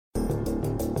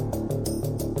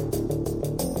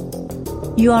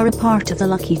You are a part of the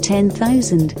Lucky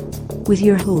 10,000 with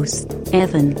your host,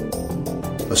 Evan.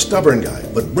 A stubborn guy,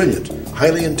 but brilliant,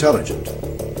 highly intelligent.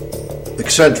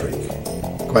 Eccentric,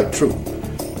 quite true.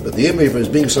 But the image of him as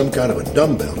being some kind of a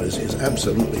dumbbell is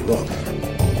absolutely wrong.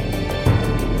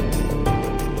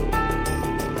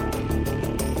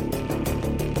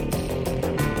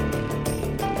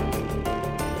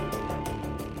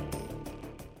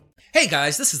 Hey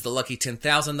guys, this is the Lucky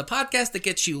 10,000, the podcast that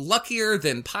gets you luckier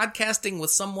than podcasting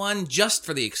with someone just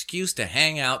for the excuse to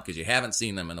hang out because you haven't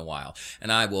seen them in a while.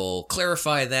 And I will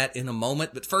clarify that in a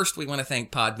moment, but first we want to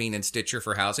thank Podbean and Stitcher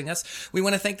for housing us. We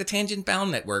want to thank the Tangent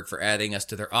Bound Network for adding us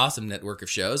to their awesome network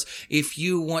of shows. If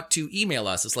you want to email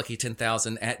us, it's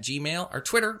lucky10000@gmail, our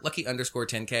Twitter,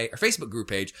 lucky_10k, our Facebook group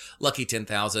page,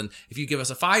 Lucky10,000. If you give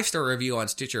us a 5-star review on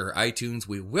Stitcher or iTunes,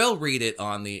 we will read it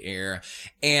on the air.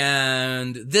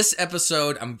 And this episode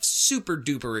I'm super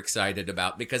duper excited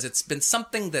about because it's been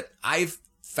something that I've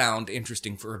found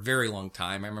interesting for a very long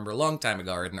time. I remember a long time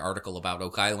ago I read an article about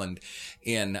Oak Island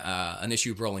in an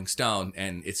issue of Rolling Stone,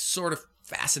 and it's sort of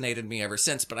fascinated me ever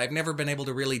since, but I've never been able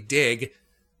to really dig,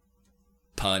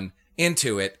 pun,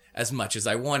 into it as much as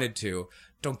I wanted to.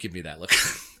 Don't give me that look.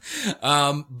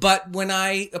 But when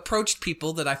I approached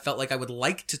people that I felt like I would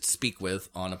like to speak with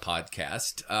on a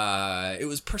podcast, it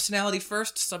was personality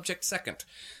first, subject second.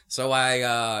 So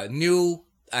I knew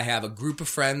I have a group of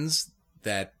friends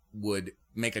that would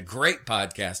make a great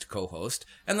podcast co-host,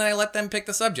 and then I let them pick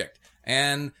the subject.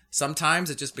 And sometimes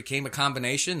it just became a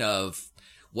combination of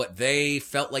what they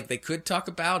felt like they could talk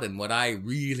about and what I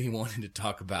really wanted to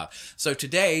talk about. So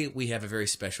today we have a very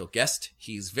special guest.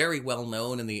 He's very well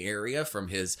known in the area from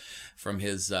his,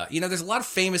 there's a lot of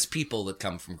famous people that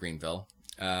come from Greenville,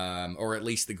 or at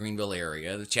least the Greenville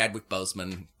area. The Chadwick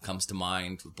Boseman comes to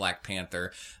mind with Black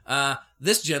Panther.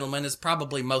 This gentleman is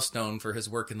probably most known for his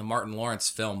work in the Martin Lawrence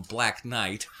film Black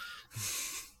Knight.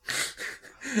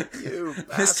 You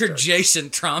Mr. Jason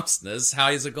Tromsness.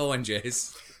 How is it going,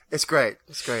 Jace? It's great.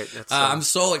 It's great. I'm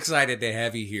so excited to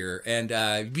have you here. And,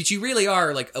 but you really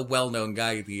are like a well-known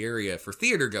guy in the area for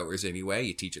theater goers anyway.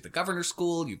 You teach at the Governor's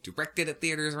School. You've directed at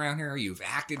theaters around here. You've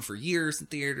acted for years in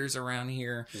theaters around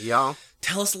here. Yeah.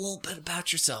 Tell us a little bit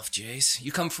about yourself, Jace.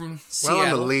 You come from Seattle. Well,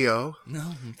 I'm a Leo.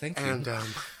 No, thank you. And,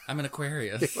 I'm an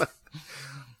Aquarius.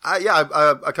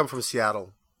 I come from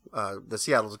Seattle. The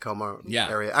Seattle-Tacoma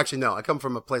area. Actually, no, I come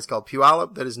from a place called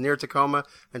Puyallup that is near Tacoma,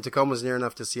 and Tacoma's near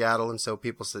enough to Seattle, and so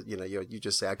people say, you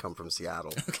just say I come from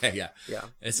Seattle. Okay, yeah. Yeah.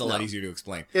 It's a lot easier to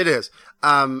explain. It is.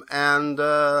 And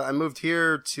I moved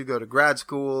here to go to grad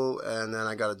school, and then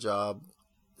I got a job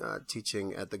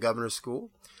teaching at the Governor's School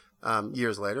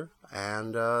years later,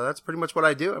 and that's pretty much what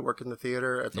I do. I work in the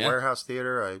theater, at the Warehouse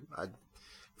Theater. I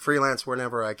freelance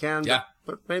whenever I can,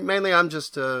 but mainly I'm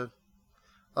just a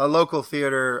local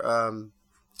theater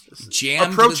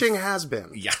approaching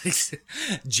has-been. Yeah,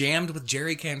 jammed with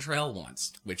Jerry Cantrell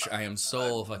once, which I am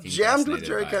so fucking jammed with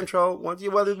Jerry Cantrell once.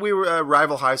 Well, we were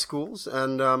rival high schools,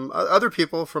 and other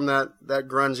people from that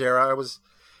grunge era. I was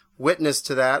witness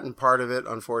to that and part of it,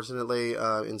 unfortunately,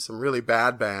 in some really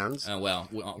bad bands. Well,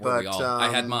 we all? I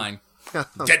had mine.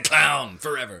 Dead Clown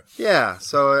forever. Yeah,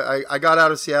 so I got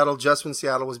out of Seattle just when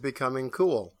Seattle was becoming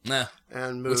cool.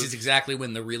 And moved. Which is exactly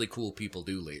when the really cool people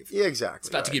do leave. Yeah, exactly. It's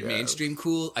about to get mainstream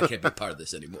cool. I can't be part of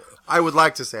this anymore. I would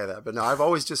like to say that, but no, I've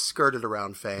always just skirted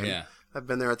around fame. Yeah. I've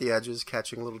been there at the edges,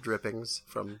 catching little drippings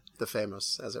from the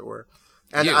famous, as it were.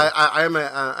 And I am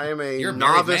a You're a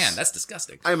novice. married man. That's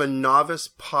disgusting. I am a novice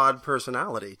pod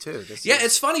personality too.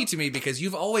 It's funny to me because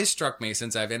you've always struck me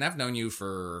since I've known you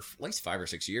for at least 5 or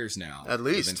 6 years now. At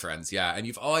least we've been friends, yeah. And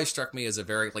you've always struck me as a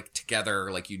very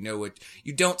together, what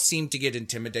you don't seem to get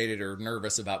intimidated or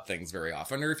nervous about things very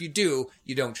often, or if you do,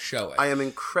 you don't show it. I am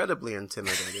incredibly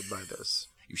intimidated by this.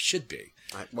 You should be.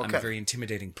 I'm a very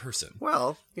intimidating person.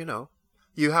 Well,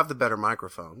 you have the better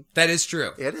microphone. That is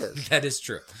true. It is. That is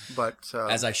true. But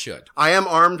as I should. I am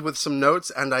armed with some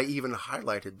notes, and I even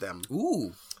highlighted them.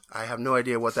 Ooh. I have no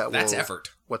idea what that That's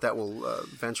effort. What that will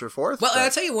venture forth. Well,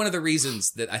 I'll tell you one of the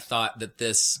reasons that I thought that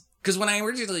this... Because when I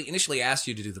initially asked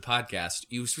you to do the podcast,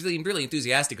 you was really, really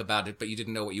enthusiastic about it, but you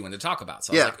didn't know what you wanted to talk about.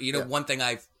 So I was like, one thing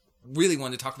I've really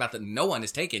wanted to talk about that no one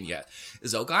has taken yet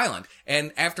is Oak Island.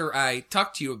 And after I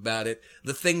talked to you about it,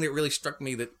 the thing that really struck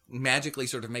me that magically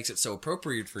sort of makes it so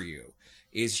appropriate for you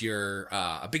is you're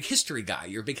a big history guy.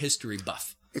 You're a big history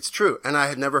buff. It's true. And I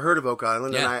had never heard of Oak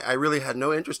Island, and I really had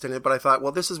no interest in it, but I thought,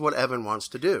 well, this is what Evan wants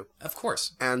to do. Of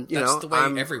course. And, that's the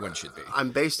way everyone should be. I'm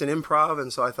based in improv,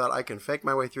 and so I thought I can fake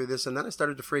my way through this, and then I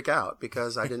started to freak out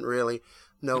because I didn't really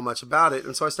know much about it,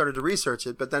 and so I started to research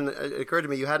it, but then it occurred to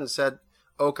me you hadn't said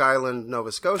Oak Island,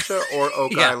 Nova Scotia, or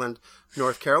Oak Yeah. Island,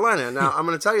 North Carolina. Now, I'm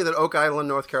going to tell you that Oak Island,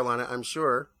 North Carolina, I'm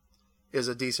sure, is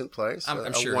a decent place, I'm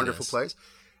a sure it wonderful is. place,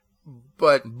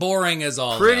 but Boring as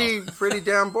all hell. pretty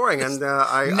damn boring. And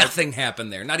Nothing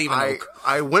happened there. Not even oak.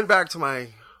 I went back to my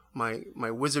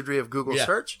wizardry of Google Yeah.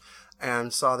 search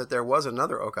and saw that there was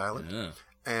another Oak Island, Yeah.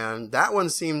 and that one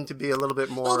seemed to be a little bit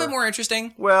A more. little bit more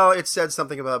interesting. Well, it said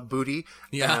something about booty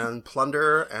Yeah. and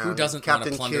plunder. And Who doesn't wanna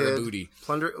Captain plunder a Kidd. booty?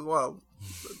 Plunder. Well,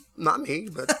 not me,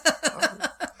 but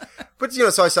but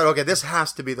so I said, okay, this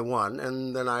has to be the one,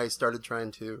 and then I started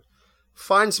trying to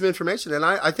find some information, and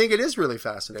I think it is really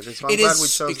fascinating. So I'm It glad is we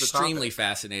chose extremely the topic.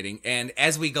 fascinating. And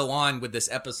as we go on with this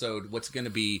episode, what's going to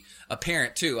be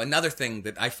apparent too, another thing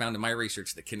that I found in my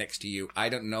research that connects to you, I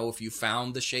don't know if you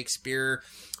found the Shakespeare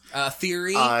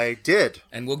theory, I did,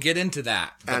 and we'll get into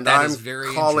that. But and that I'm is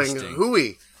very calling interesting.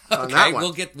 hooey on Okay, that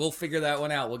one. we'll figure that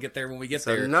one out. We'll get there when we get It's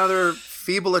there. another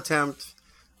feeble attempt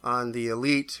on the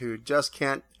elite who just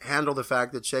can't handle the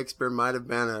fact that Shakespeare might have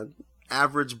been an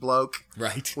average bloke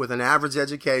Right. with an average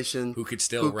education Who could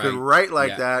still could write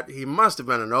like Yeah. that. He must have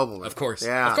been a nobleman. Of course.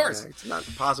 Yeah, Of course. yeah, it's not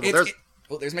possible.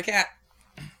 There's my cat.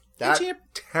 That Chip.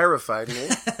 terrified me.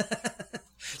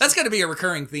 That's going to be a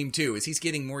recurring theme too. Is he's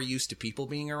getting more used to people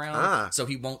being around, Ah. so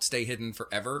he won't stay hidden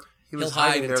forever. He was He'll hide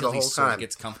hiding there until the he whole sort of time.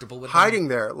 gets comfortable with them. Hiding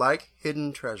there like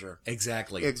hidden treasure.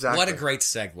 Exactly. Exactly. What a great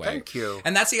segue. Thank you.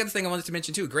 And that's the other thing I wanted to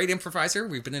mention too. Great improviser.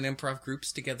 We've been in improv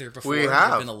groups together before. We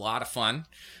have. It's been a lot of fun.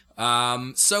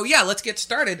 So yeah, let's get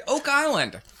started. Oak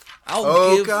Island.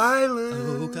 Oak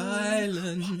Island. Oak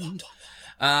Island.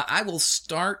 I will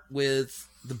start with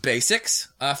the basics.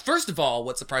 First of all,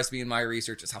 what surprised me in my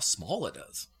research is how small it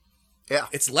is. Yeah.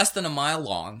 It's less than a mile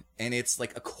long, and it's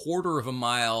like a quarter of a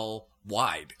mile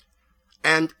wide.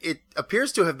 And it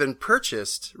appears to have been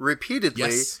purchased repeatedly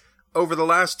Yes. over the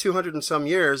last 200 and some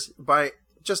years by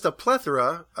just a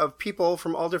plethora of people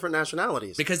from all different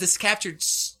nationalities. Because this captured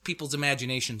people's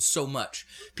imagination so much.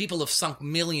 People have sunk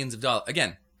millions of dollars.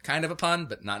 Again, kind of a pun,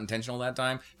 but not intentional that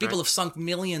time. People have sunk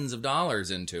millions of dollars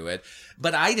into it.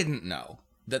 But I didn't know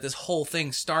that this whole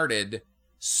thing started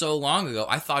so long ago.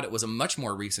 I thought it was a much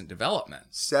more recent development.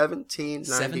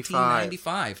 1795.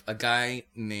 1795. A guy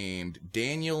named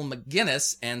Daniel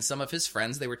McGinnis and some of his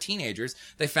friends, they were teenagers,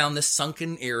 they found this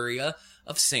sunken area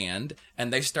of sand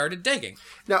and they started digging.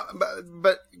 Now,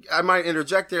 but I might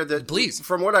interject there that Please.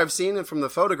 From what I've seen and from the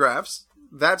photographs,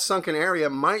 that sunken area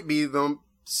might be the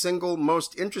single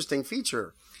most interesting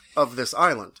feature of this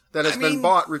island that has been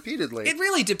bought repeatedly. It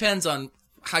really depends on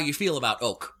how you feel about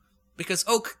oak. Because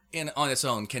oak on its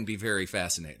own can be very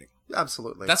fascinating.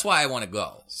 Absolutely. That's why I want to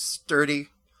go. Sturdy,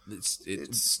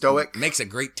 It's stoic, makes a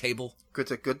great table.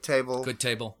 good table. Good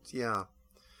table. Yeah.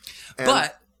 And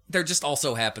But there just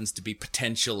also happens to be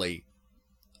potentially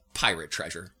pirate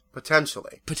treasure.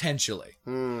 potentially. Potentially.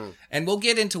 And we'll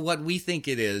get into what we think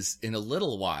it is in a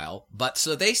little while. But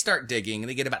so they start digging and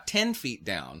they get about 10 feet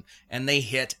down and they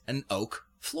hit an oak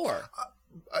floor.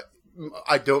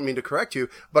 I don't mean to correct you,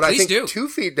 but Please I think do. 2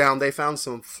 feet down they found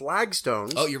some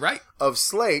flagstones Oh, you're right. of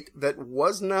slate that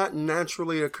was not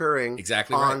naturally occurring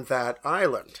Exactly on right. that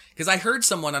island. Because I heard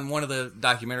someone on one of the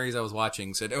documentaries I was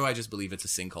watching said, "Oh, I just believe it's a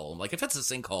sinkhole." I'm like, if it's a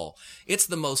sinkhole, it's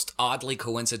the most oddly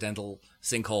coincidental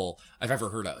sinkhole I've ever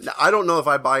heard of. Now, I don't know if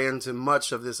I buy into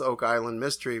much of this Oak Island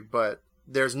mystery, but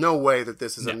there's no way that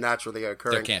this is a naturally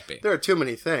occurring. There can't be. There are too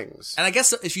many things. And I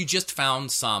guess if you just found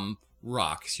some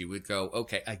rocks, you would go,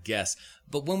 okay, I guess.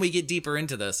 But when we get deeper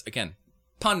into this, again,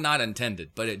 pun not intended,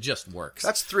 but it just works.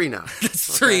 That's 3 now.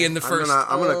 That's 3 in the first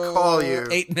I'm gonna call you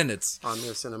 8 minutes. on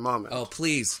this in a moment. Oh,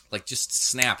 please. Like, just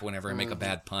snap whenever I make a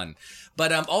bad pun.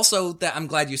 But also, that I'm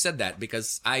glad you said that,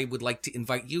 because I would like to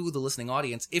invite you, the listening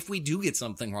audience, if we do get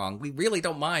something wrong, we really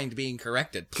don't mind being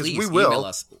corrected. 'Cause Please we will. email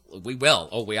us. We will.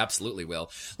 Oh, we absolutely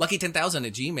will.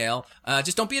 Lucky10000@gmail.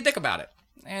 Just don't be a dick about it.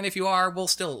 And if you are, we'll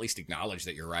still at least acknowledge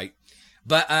that you're right.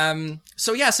 But,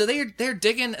 so they're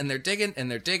digging and they're digging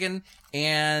and they're digging,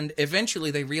 and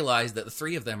eventually they realize that the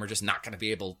 3 of them are just not going to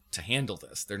be able to handle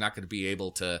this. They're not going to be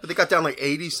able to. But they got down like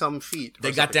 80 some feet.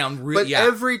 They got down But yeah.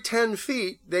 every 10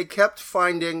 feet, they kept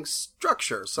finding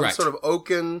structure, some Right. sort of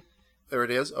oaken. There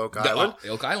it is, Oak Island.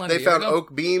 Oak Island. They there found you go.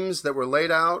 oak beams that were laid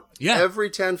out Yeah.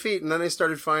 every 10 feet. And then they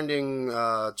started finding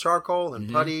charcoal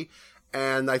and putty.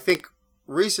 And I think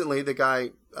recently the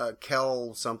guy,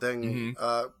 Kell something,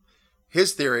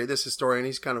 his theory, this historian,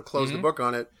 he's kind of closed the book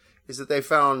on it, is that they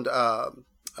found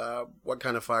what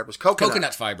kind of fibers?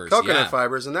 Coconut fibers. Coconut yeah.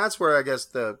 fibers. And that's where I guess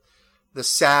the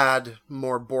sad,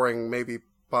 more boring, maybe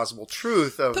possible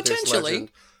truth of this Potentially.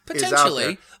 legend is out Potentially,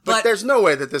 there. but But there's no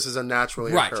way that this is a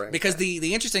naturally right, occurring. because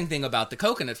the interesting thing about the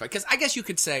coconut fiber, because I guess you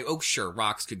could say, oh, sure,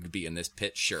 rocks could be in this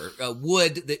pit, sure.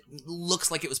 Wood that looks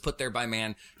like it was put there by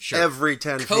man, sure. Every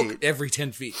 10 feet. Every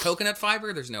 10 feet. Coconut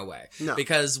fiber, there's no way. No.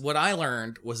 Because what I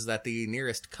learned was that the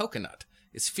nearest coconut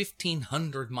is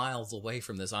 1,500 miles away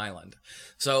from this island.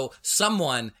 So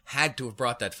someone had to have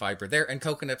brought that fiber there, and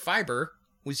coconut fiber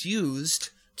was used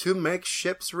To make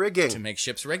ships rigging. to make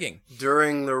ships rigging.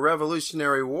 During the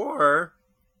Revolutionary War,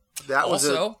 that was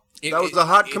Also, a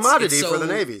hot commodity it's for the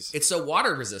so- navies. It's so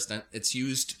water resistant. It's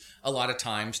used a lot of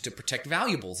times to protect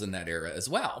valuables in that era as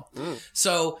well.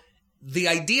 So the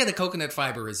idea that coconut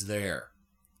fiber is there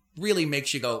really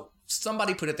makes you go,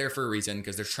 somebody put it there for a reason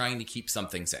because they're trying to keep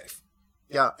something safe.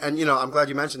 Yeah, and I'm glad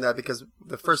you mentioned that because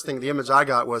the image I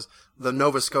got was the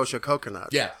Nova Scotia coconut.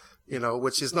 Yeah.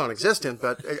 Which is non-existent,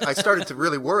 but I started to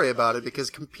really worry about it because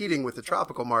competing with the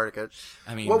tropical market,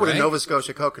 I mean, what would right? a Nova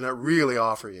Scotia coconut really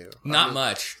offer you? Not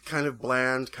much. Kind of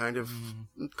bland, kind of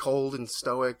cold and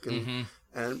stoic, and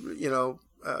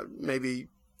maybe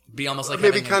Be almost like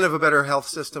maybe having kind of a better health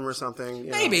system or something.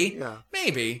 maybe, yeah.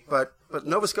 maybe. But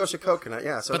Nova Scotia coconut,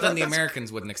 yeah. So But then the that's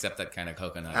Americans wouldn't accept that kind of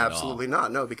coconut absolutely at all.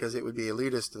 not. No, because it would be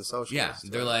elitist and socialist. Yeah,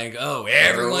 they're like, oh,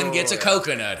 everyone gets a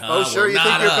coconut, huh? Oh, sure, Well, you think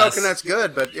not your us. coconut's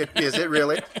good, but is it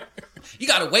really? You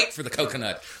gotta wait for the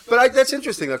coconut. But that's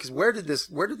interesting though, because where did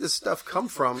this stuff come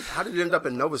from? How did it end up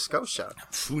in Nova Scotia?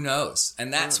 Who knows?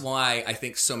 And that's why I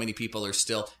think so many people are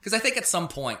still... Because I think at some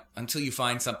point, until you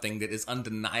find something that is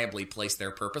undeniably placed there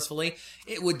purposefully,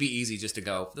 it would be easy just to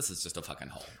go, this is just a fucking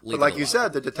hole. Leave But like it you alone.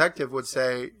 said, the detective would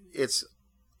say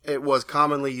it was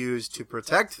commonly used to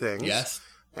protect things. Yes.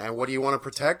 And what do you want to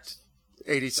protect?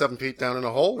 87 feet down in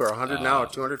a hole, or 100 now, or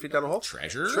 200 feet down a hole?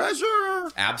 Treasure? Treasure!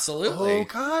 Absolutely.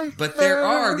 Okay. But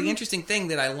the interesting thing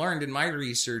that I learned in my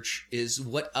research is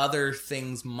what other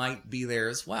things might be there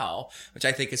as well, which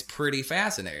I think is pretty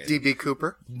fascinating. D.B.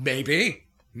 Cooper. Maybe.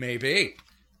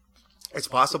 It's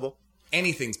possible.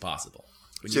 Anything's possible.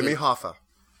 When Jimmy you- Hoffa.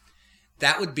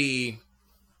 That would be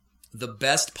the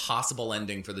best possible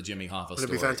ending for the Jimmy Hoffa Would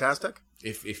story. it be fantastic?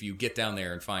 If you get down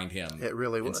there and find him. It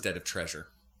really would. Instead of treasure.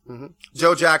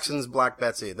 Joe Jackson's Black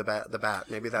Betsy, the bat.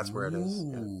 Maybe that's where it is.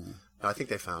 Yeah. Ooh. No, I think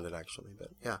they found it actually, but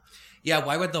yeah. Yeah,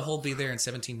 why would the hole be there in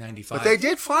 1795? But they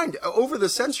did find over the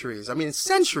centuries. I mean,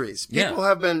 centuries. People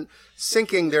have been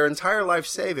sinking their entire life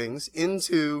savings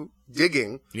into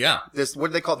digging Yeah. this. What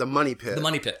do they call it? The money pit. The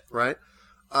money pit. right?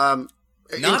 Not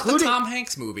including, the Tom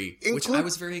Hanks movie, which I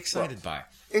was very excited by.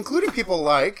 including people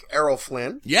like Errol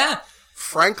Flynn, Yeah.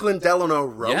 Franklin Delano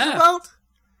Roosevelt,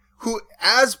 who,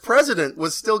 as president,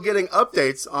 was still getting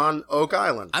updates on Oak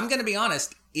Island. I'm going to be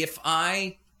honest. If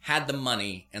I had the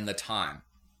money and the time,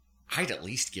 I'd at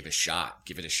least give it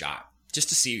a shot, just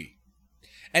to see.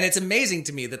 And it's amazing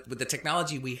to me that with the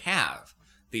technology we have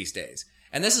these days,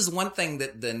 and this is one thing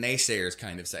that the naysayers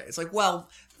kind of say. It's like, well,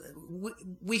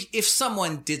 we if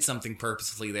someone did something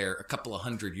purposefully there a couple of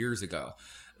 100 years ago,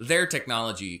 their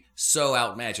technology so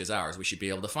outmatches ours, we should be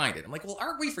able to find it. I'm like, well,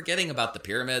 aren't we forgetting about the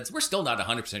pyramids? We're still not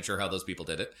 100% sure how those people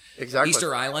did it. Exactly.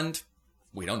 Easter Island,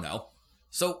 we don't know.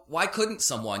 So why couldn't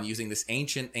someone using this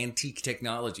ancient, antique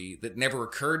technology that never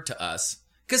occurred to us?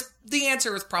 Because the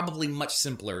answer is probably much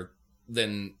simpler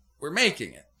than we're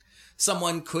making it.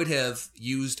 Someone could have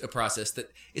used a process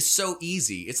that is so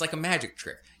easy. It's like a magic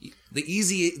trick. The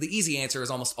easy answer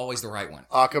is almost always the right one.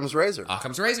 Occam's razor.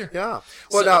 Occam's razor. Yeah.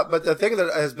 Well, but the thing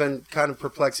that has been kind of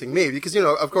perplexing me, because,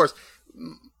 of course,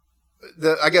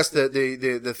 I guess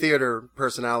the theater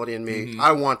personality in me,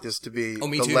 I want this to be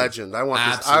me the too. legend. I want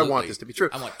Absolutely. this to be true.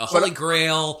 I want a holy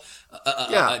grail,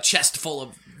 Yeah. a chest full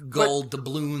of gold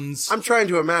doubloons. I'm trying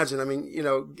to imagine. I mean,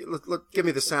 look, give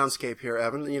me the soundscape here,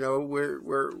 Evan.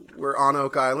 We're on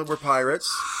Oak Island. We're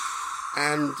pirates,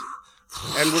 and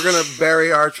we're gonna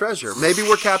bury our treasure. Maybe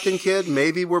we're Captain Kidd.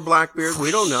 Maybe we're Blackbeard. We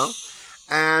don't know.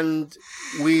 And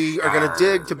we are gonna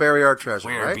dig to bury our treasure.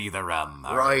 Where right? be the rum?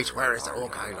 Right, where is the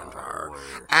Oak Island?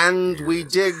 And we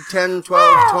dig 10,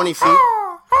 12, 20 feet.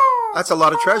 That's a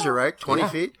lot of treasure, right? 20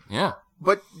 feet? Yeah.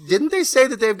 But didn't they say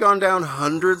that they've gone down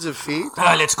hundreds of feet?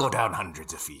 Let's go down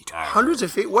hundreds of feet. Hundreds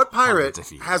of feet? What pirate Hundreds of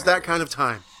feet. has that kind of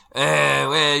time?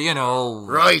 Well,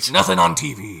 Right. Nothing on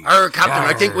TV. Captain,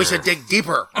 I think we should dig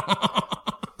deeper.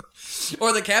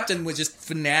 Or the captain was just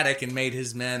fanatic and made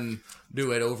his men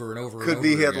do it over and over and Could over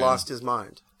be he had again. lost his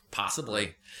mind.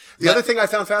 Possibly. The other thing I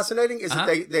found fascinating is Uh-huh.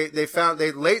 that they found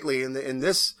lately in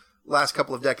this last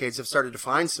couple of decades have started to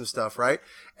find some stuff, right?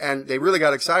 And they really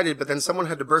got excited, but then someone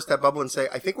had to burst that bubble and say,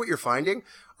 I think what you're finding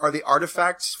are the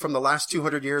artifacts from the last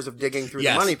 200 years of digging through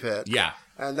the money pit. Yeah.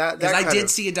 And that Because I kind did of-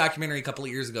 see a documentary a couple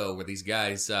of years ago where these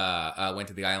guys went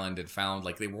to the island and found,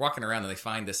 like, they were walking around and they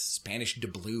find this Spanish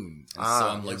doubloon. And so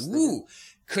I'm like, yes, woo!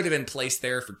 Could have been placed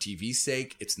there for TV's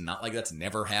sake. It's not like that's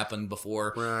never happened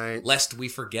before. Right. Lest we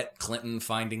forget Clinton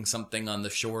finding something on the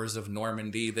shores of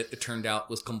Normandy that it turned out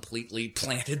was completely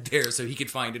planted there so he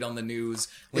could find it on the news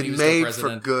when It he was still made for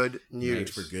president. good news. Made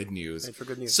for good news. Made for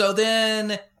good news. So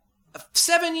then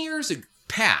 7 years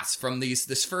pass from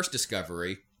this first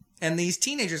discovery, and these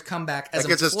teenagers come back as That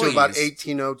gets us to employees. about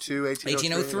 1802,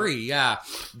 1803, yeah.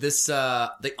 This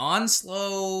the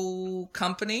Onslow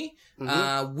Company,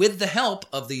 with the help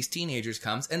of these teenagers,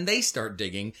 comes and they start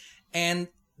digging, and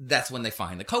that's when they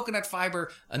find the coconut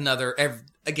fiber.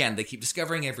 Again, they keep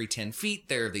discovering every 10 feet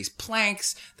there are these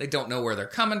planks. They don't know where they're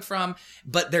coming from,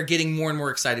 but they're getting more and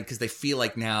more excited because they feel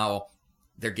like now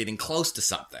they're getting close to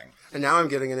something. And now I'm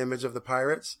getting an image of the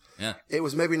pirates. Yeah. It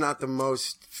was maybe not the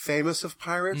most famous of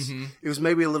pirates. It was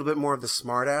maybe a little bit more of the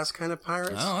smart-ass kind of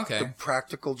pirates. Oh, okay. The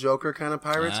practical joker kind of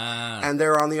pirates. Ah. And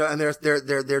they're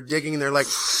they're digging and they're like,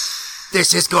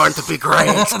 this is going to be great.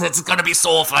 It's gonna be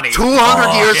so funny.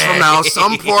 200 years yeah. from now,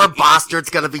 some poor bastard's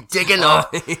going to be digging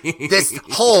up this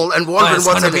hole and wondering It's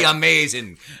what's going to in be it.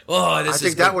 amazing. Oh, this I is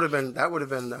think good. that would have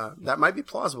been that might be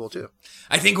plausible too.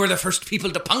 I think we're the first people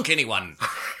to punk anyone.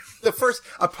 The first,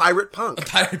 a pirate punk.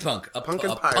 Pirate punk. A Punkin'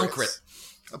 a pirates. punkrit.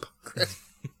 A punkrit.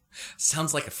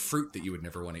 Sounds like a fruit that you would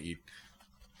never want to eat.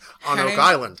 On Oak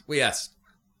Island, Well, yes.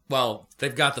 Well,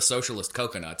 they've got the socialist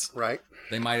coconuts. right?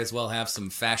 They might as well have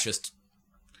some fascist...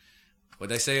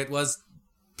 What'd they say it was?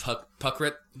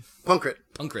 Punkrit? Punkrit.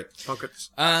 Punkrit.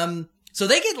 Punkrits. So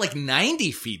they get like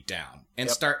 90 feet down and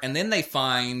and then they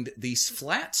find these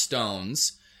flat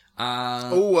stones.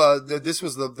 This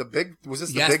was the big, was this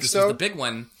the Yes, big this stone? was the big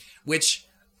one, which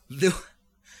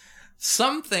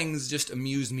some things just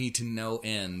amuse me to no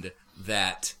end,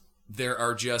 that there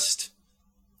are just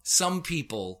some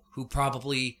people who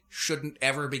probably shouldn't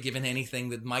ever be given anything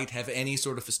that might have any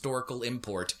sort of historical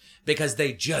import because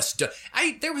they just do.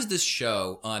 There was this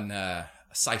show on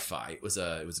Sci-Fi. It was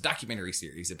a documentary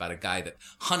series about a guy that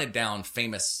hunted down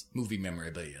famous movie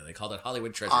memorabilia. They called it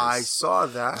Hollywood Treasures. I saw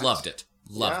that. Loved it.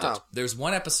 Loved Yeah. it. There's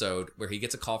one episode where he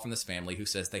gets a call from this family who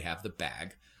says they have the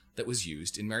bag that was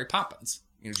used in Mary Poppins.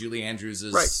 Julie Andrews'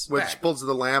 Right, which bag. pulls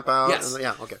the lamp out. Yes. And,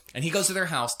 yeah, okay. And he goes to their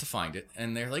house to find it,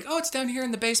 and they're like, oh, it's down here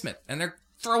in the basement. And they're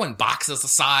throwing boxes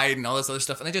aside and all this other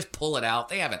stuff, and they just pull it out.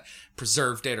 They haven't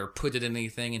preserved it or put it in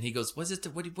anything. And he goes, what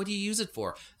do you use it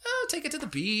for? Oh, take it to the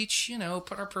beach,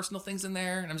 put our personal things in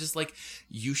there. And I'm just like,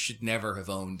 you should never have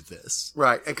owned this.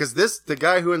 Right, because the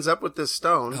guy who ends up with this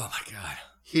stone, Oh, my God.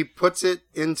 he puts it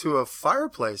into a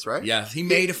fireplace, right? Yeah, he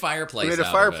made a fireplace He made a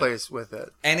out of it. fireplace with it.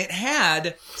 And it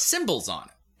had symbols on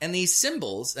it. And these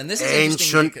symbols, and this is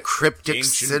interesting Ancient because- cryptic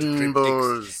Ancient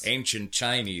symbols. cryptics, ancient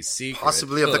Chinese secret.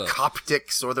 Possibly of the Ugh.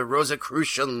 Coptics or the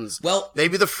Rosicrucians. Well,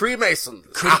 maybe the Freemasons.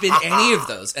 could have been any of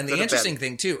those. And the Could have interesting been.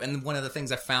 thing, too, and one of the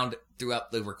things I found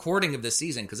throughout the recording of this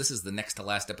season, because this is the next to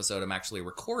last episode I'm actually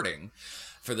recording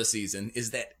for the season,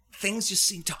 is that things just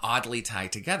seem to oddly tie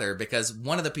together, because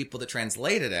one of the people that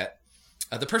translated it,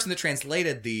 the person that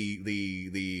translated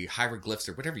the hieroglyphs,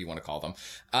 or whatever you want to call them,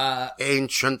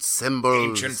 Ancient symbols.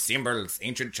 ancient symbols,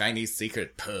 ancient Chinese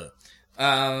secret,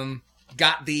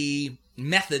 got the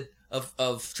method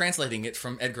of translating it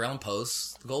from Edgar Allan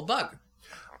Poe's The Gold Bug.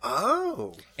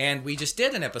 Oh. And we just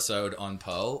did an episode on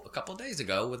Poe a couple of days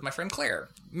ago with my friend Claire.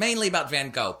 Mainly about Van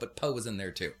Gogh, but Poe was in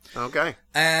there too. Okay.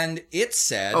 And it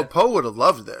said... Oh, Poe would have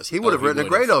loved this. He would have written a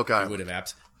great Oak He Island. would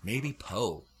have maybe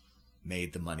Poe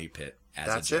made the money pit as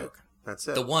That's a it. joke. That's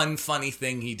it. The one funny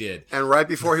thing he did. And right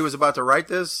before he was about to write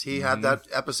this, he had that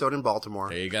episode in Baltimore.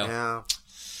 There you go. Yeah.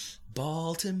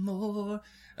 Baltimore.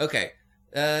 Okay.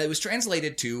 It was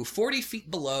translated to 40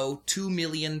 feet below, 2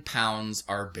 million pounds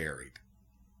are buried.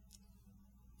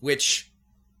 Which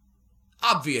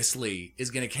obviously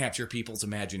is going to capture people's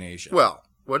imagination. Well,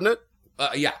 wouldn't it?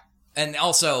 Yeah. And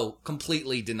also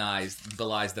completely belies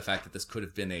the fact that this could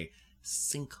have been a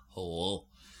sinkhole.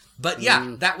 But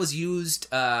yeah, that was used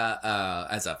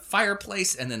as a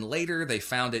fireplace, and then later they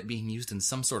found it being used in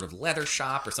some sort of leather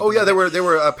shop or something. Oh, yeah, like they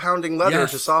were pounding leather Yes.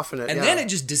 to soften it. And yeah. then it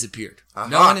just disappeared. No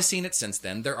Aha. one has seen it since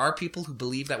then. There are people who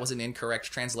believe that was an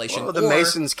incorrect translation. Well, the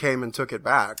Masons came and took it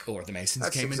back. Or the Masons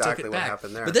That's came exactly and took it what back.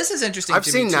 happened there. But this is interesting I've to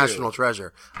seen me, too. National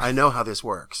Treasure. I know how this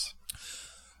works.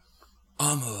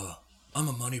 I'm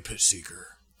a money pit seeker.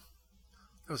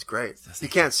 That was great. You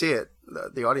can't see it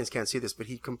the audience can't see this, but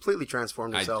he completely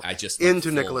transformed himself I just went into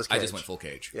full, Nicolas Cage. I just went full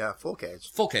Cage. Yeah, full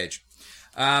Cage. Full Cage.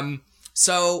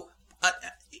 So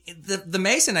the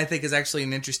Mason, I think, is actually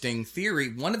an interesting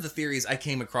theory. One of the theories I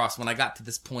came across when I got to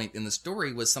this point in the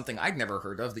story was something I'd never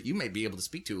heard of that you may be able to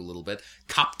speak to a little bit.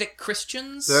 Coptic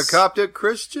Christians? The Coptic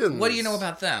Christians. What do you know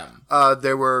about them?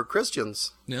 They were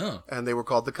Christians. Yeah. And they were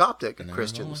called the Coptic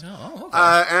Christians. Oh, okay.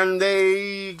 And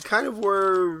they kind of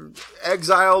were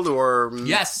exiled or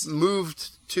Yes.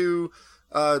 moved to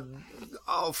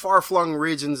far-flung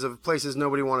regions of places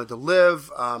nobody wanted to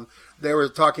live. They were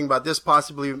talking about this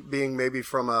possibly being maybe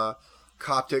from a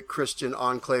Coptic Christian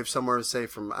enclave somewhere, say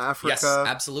from Africa. Yes,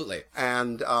 absolutely.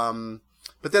 And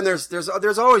but then there's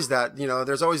always that,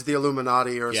 there's always the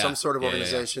Illuminati or some sort of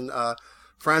organization.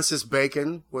 Francis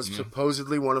Bacon was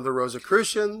supposedly one of the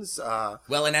Rosicrucians.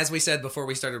 Well, and as we said before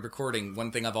we started recording,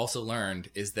 one thing I've also learned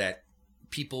is that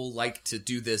people like to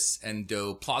do this and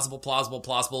do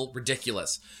plausible,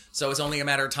 ridiculous. So it's only a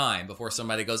matter of time before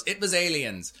somebody goes, it was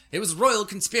aliens, it was royal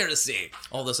conspiracy,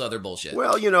 all this other bullshit.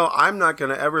 Well, I'm not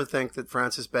going to ever think that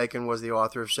Francis Bacon was the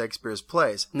author of Shakespeare's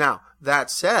plays. Now, that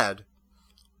said,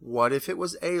 what if it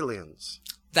was aliens?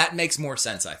 That makes more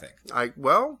sense, I think.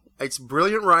 It's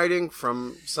brilliant writing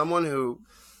from someone who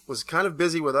was kind of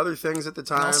busy with other things at the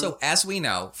time. And also, as we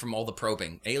know from all the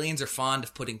probing, aliens are fond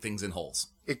of putting things in holes.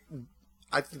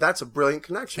 That's a brilliant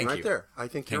connection Thank you. there. I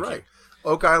think you're Thank right.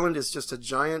 Oak Island is just a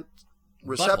giant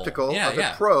receptacle of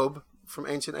a probe from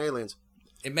ancient aliens.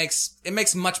 It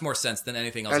makes much more sense than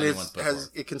anything else And anyone's put forward.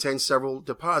 it contains several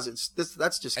deposits.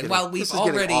 That's just And getting, while this we've is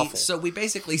getting already, awful. so we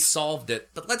basically solved it,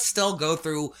 but let's still go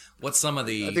through what some of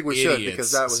the I think we idiots should,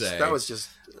 because that was just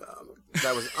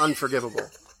that was unforgivable.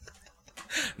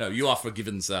 No, you are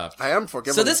forgiven, sir. I am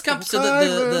forgiven. So this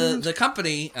the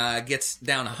company gets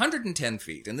down 110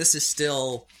 feet, and this is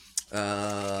still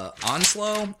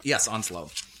Onslow. Yes, Onslow.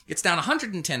 It's down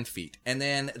 110 feet, and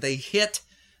then they hit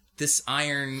the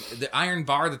iron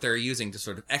bar that they're using to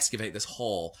sort of excavate this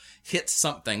hole hits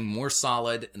something more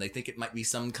solid, and they think it might be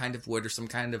some kind of wood or some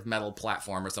kind of metal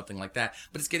platform or something like that.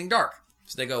 But it's getting dark,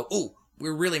 so they go, "Ooh,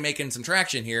 we're really making some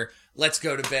traction here. Let's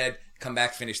go to bed. Come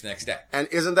back, finish the next day." And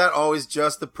isn't that always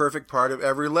just the perfect part of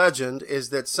every legend? Is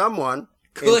that someone in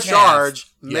Could charge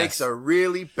have. makes Yes. a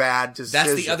really bad decision?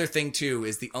 That's the other thing too.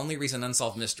 Is the only reason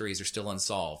unsolved mysteries are still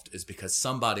unsolved is because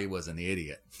somebody was an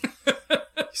idiot.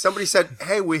 Somebody said,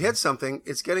 "Hey, we hit something.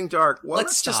 It's getting dark. Well,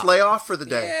 let's just stop. lay off for the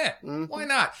day." Yeah, why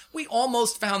not? We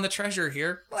almost found the treasure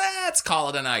here. Let's call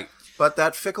it a night. But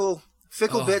that fickle Oh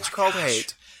bitch my called gosh.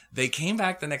 hate. They came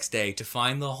back the next day to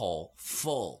find the hole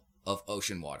full of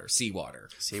ocean water, seawater,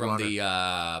 from Seawater.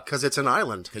 the Because it's an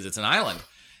island. because it's an island.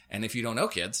 And if you don't know,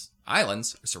 kids,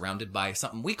 islands are surrounded by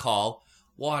something we call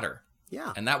water.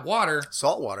 Yeah. And that water,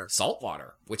 Salt water. salt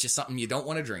water, which is something you don't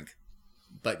want to drink,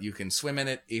 but you can swim in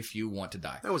it if you want to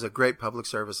die. That was a great public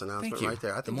service announcement Thank you. right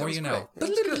there. I think The more that was you know. great.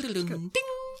 Yeah, it's good. Ding.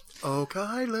 Oak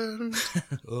Island.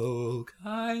 Oak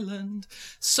Island.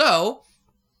 So,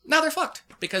 now they're fucked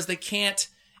because they can't.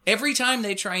 Every time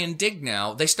they try and dig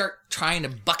now, they start trying to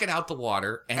bucket out the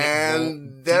water, and it And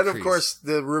won't then, decrease. of course,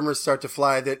 the rumors start to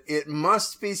fly that it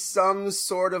must be some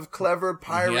sort of clever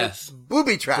pirate Yes.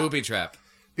 booby trap. Booby trap.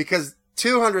 Because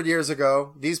 200 years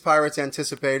ago, these pirates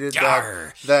anticipated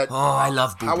Yarr. that Oh, I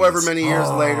love boobies. however many years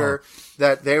later,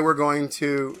 that they were going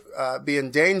to be in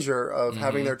danger of Mm-hmm.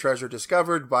 having their treasure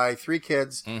discovered by three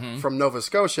kids from Nova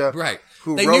Scotia, Right.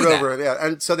 Who They rode knew that. over it. Yeah.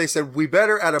 And so they said, we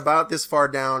better at about this far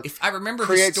down If I remember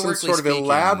create some historically sort of speaking,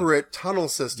 elaborate tunnel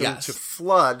system Yes. to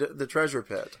flood the treasure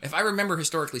pit. If I remember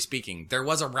historically speaking, there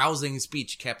was a rousing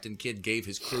speech Captain Kidd gave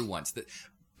his crew once that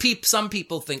some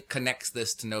people think connects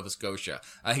this to Nova Scotia.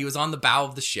 He was on the bow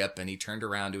of the ship and he turned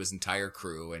around to his entire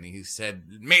crew and he said,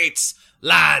 "Mates,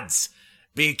 lads,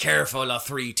 be careful of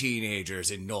 3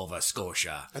 teenagers in Nova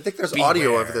Scotia." I think there's Beware.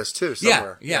 audio of this too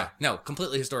somewhere. Yeah. No,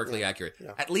 completely historically accurate.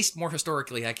 At least more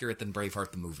historically accurate than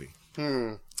Braveheart the movie.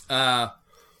 I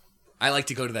like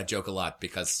to go to that joke a lot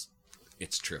because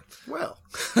it's true. Well,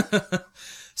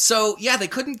 So, yeah, they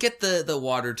couldn't get the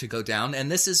water to go down,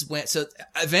 and this is when... So,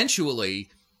 eventually,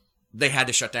 they had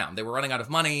to shut down. They were running out of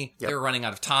money, they were running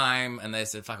out of time, and they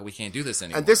said, fuck it, we can't do this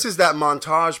anymore. and this is that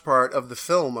montage part of the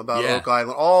film about Yeah. Oak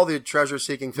Island, all the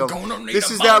treasure-seeking film. Gonna need This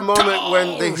a is that moment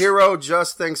when the montage. hero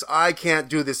just thinks, I can't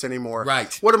do this anymore.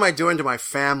 Right. What am I doing to my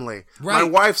family? My Right.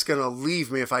 wife's going to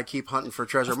leave me if I keep hunting for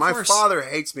treasure. Of My course. father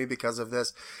hates me because of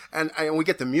this. And we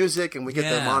get the music, and we get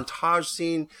the Yeah. montage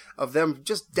scene of them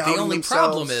just doubting the only themselves.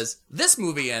 problem is, this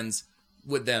movie ends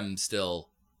with them still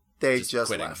They just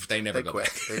quitting. left. They never go quit.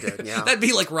 back. They did, yeah. That'd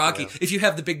be like Rocky. If you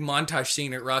have the big montage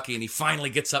scene at Rocky and he finally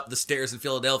gets up the stairs in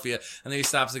Philadelphia and then he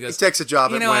stops and goes, He takes a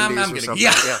job at Wendy's I'm or gonna,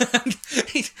 something.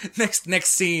 Yeah. Next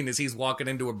scene is he's walking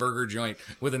into a burger joint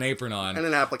with an apron on. And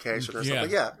an application or something.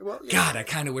 Yeah. Well, yeah. God, I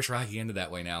kind of wish Rocky ended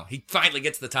that way now. He finally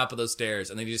gets to the top of those stairs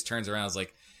and then he just turns around and is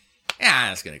like,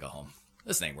 I'm just going to go home.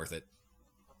 This ain't worth it.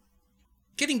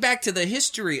 Getting back to the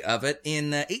history of it,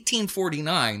 in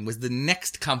 1849 was the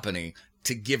next company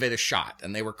to give it a shot,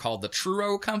 and they were called the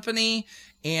Truro Company,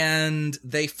 and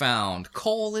they found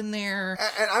coal in there.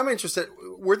 And I'm interested,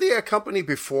 were they a company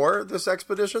before this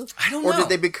expedition? I don't know. Or did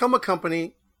they become a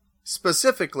company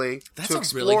specifically That's to a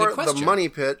really explore good question. the money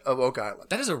pit of Oak Island?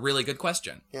 That is a really good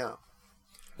question. Yeah.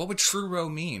 What would Truro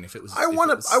mean if it was... I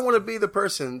want to be the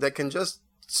person that can just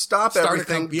stop Start a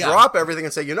everything, yeah. drop everything,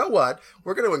 and say, you know what?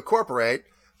 We're going to incorporate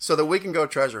so that we can go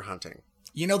treasure hunting.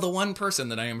 You know, the one person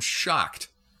that I am shocked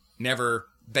never,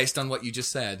 based on what you just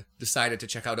said, decided to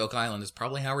check out Oak Island is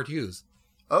probably Howard Hughes.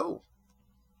 Oh.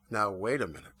 Now, wait a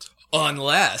minute.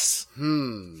 Unless...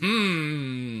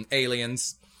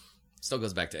 Aliens. Still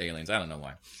goes back to aliens. I don't know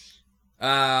why.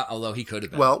 Although he could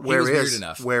have been. Well, he was where weird is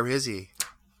enough. Where is he?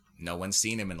 No one's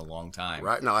seen him in a long time.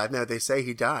 Right? No, I know they say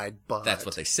he died, but... That's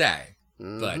what they say.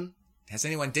 But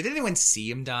did anyone see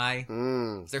him die?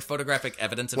 Is there photographic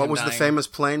evidence of What him was dying? the famous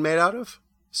plane made out of?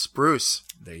 Spruce.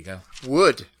 There you go.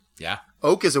 Wood. Yeah.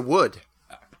 Oak is a wood.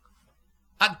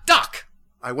 A duck!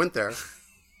 I went there.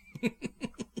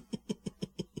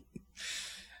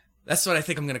 That's what I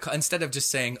think I'm going to call... Instead of just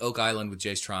saying Oak Island with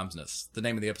Jay Stromsness, the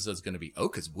name of the episode is going to be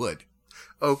Oak is Wood.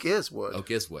 Oak is wood.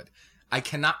 Oak is wood. I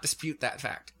cannot dispute that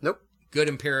fact. Nope. Good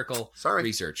empirical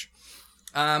research.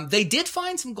 They did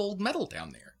find some gold metal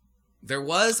down there. There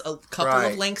was a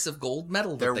couple of links of gold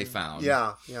metal that they found.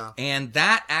 Yeah, yeah. And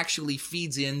that actually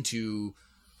feeds into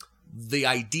the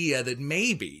idea that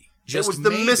maybe, just it was the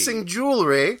maybe, missing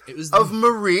jewelry of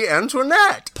Marie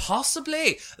Antoinette.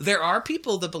 Possibly. There are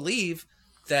people that believe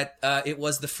that it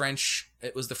was the French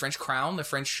crown, the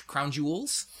French crown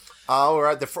jewels. Oh,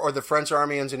 right. Or the French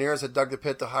army engineers had dug the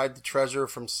pit to hide the treasure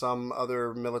from some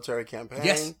other military campaign.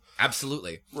 Yes,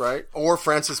 absolutely. Right. Or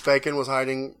Francis Bacon was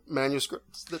hiding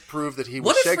manuscripts that prove that he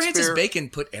was Shakespeare. What if Francis Bacon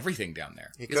put everything down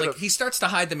there? He starts to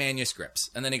hide the manuscripts,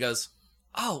 and then he goes,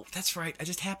 oh, that's right. I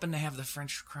just happen to have the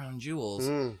French crown jewels.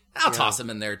 I'll toss them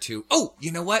in there, too. Oh,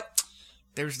 you know what?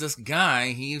 There's this guy.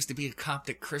 He used to be a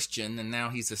Coptic Christian, and now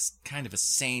he's kind of a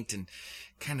saint and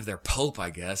kind of their pope, I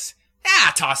guess.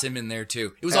 Toss him in there,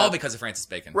 too. It was all because of Francis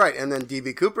Bacon. Right, and then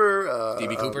D.B. Cooper.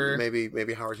 D.B. Cooper.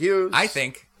 Maybe Howard Hughes. I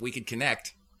think we could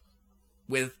connect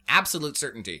with absolute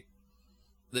certainty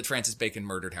that Francis Bacon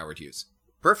murdered Howard Hughes.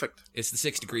 Perfect. It's the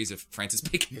 6 degrees of Francis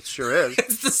Bacon. It sure is.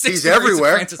 It's the 6 he's degrees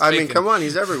everywhere. of Francis Bacon. I mean, come on,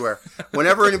 he's everywhere.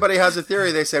 Whenever anybody has a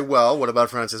theory, they say, well, what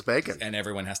about Francis Bacon? And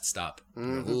everyone has to stop.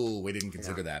 Ooh, we didn't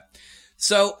consider that.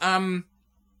 So,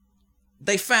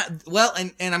 they found,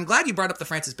 and I'm glad you brought up the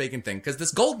Francis Bacon thing, because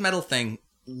this gold medal thing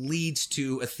leads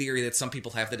to a theory that some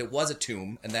people have that it was a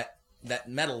tomb, and that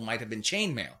metal might have been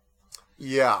chainmail.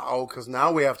 Yeah, because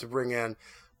now we have to bring in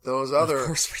those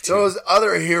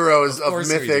other heroes of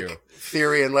mythic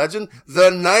theory and legend,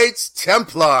 the Knights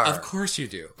Templar. Of course you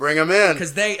do. Bring them in.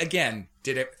 Because they, again,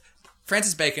 did it.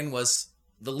 Francis Bacon was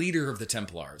the leader of the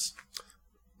Templars.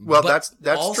 Well, but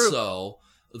that's also true.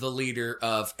 The leader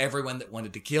of everyone that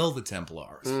wanted to kill the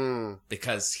Templars.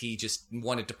 Because he just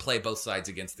wanted to play both sides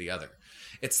against the other.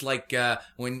 It's like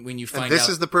when you find out... And this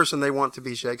is the person they want to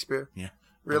be Shakespeare? Yeah.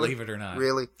 Really? Believe it or not.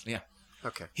 Really? Yeah.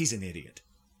 Okay. He's an idiot.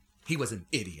 He was an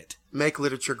idiot. Make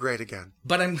literature great again.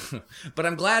 But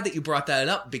I'm glad that you brought that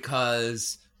up,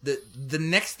 because the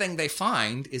next thing they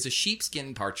find is a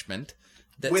sheepskin parchment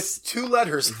that's with 2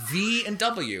 letters, V and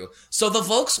W. So the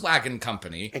Volkswagen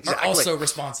Company are also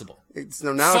responsible.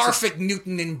 Farfik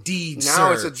Newton indeed, now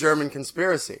sir. It's a German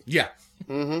conspiracy. Yeah.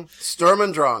 Sturm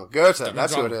und Drang. Goethe.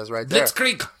 That's who it is right there.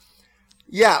 Blitzkrieg.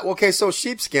 Yeah. Okay. So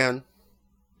sheepskin.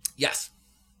 Yes.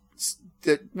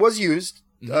 That was used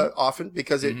often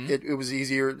because it was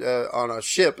easier on a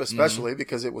ship, especially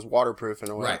because it was waterproof in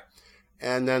a way. Right.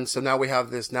 And then, so now we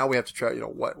have this, now we have to try,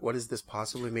 what does this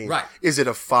possibly mean? Right. Is it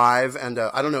a 5 and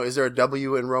I don't know, is there a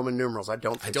W in Roman numerals? I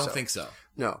don't think so.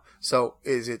 No. So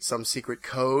is it some secret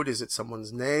code? Is it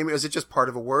someone's name? Is it just part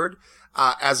of a word?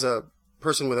 As a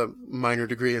person with a minor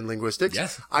degree in linguistics,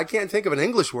 yes. I can't think of an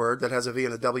English word that has a V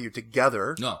and a W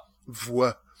together. No.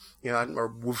 Vwa, or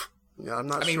woof. I'm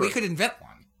not sure. I mean, we could invent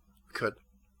one. Could.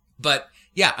 But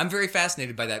yeah, I'm very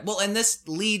fascinated by that. Well, and this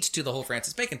leads to the whole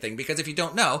Francis Bacon thing, because if you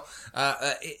don't know,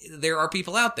 there are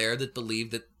people out there that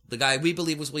believe that the guy we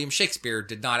believe was William Shakespeare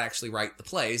did not actually write the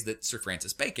plays that Sir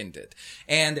Francis Bacon did.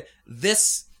 And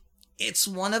this it's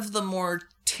one of the more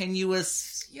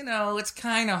tenuous, it's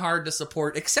kind of hard to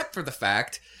support, except for the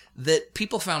fact that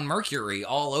people found mercury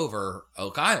all over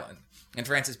Oak Island. And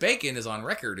Francis Bacon is on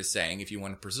record as saying, if you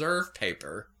want to preserve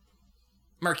paper,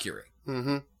 mercury.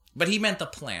 Mm-hmm. But he meant the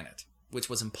planet, which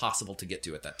was impossible to get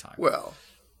to at that time. Well,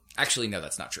 actually, no,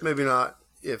 that's not true. maybe not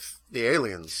if the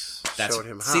aliens showed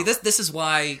him how. See, this is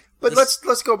why... But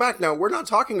let's go back now. We're not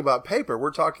talking about paper.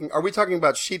 Are we talking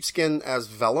about sheepskin as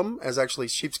vellum, as actually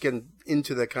sheepskin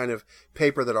into the kind of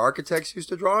paper that architects used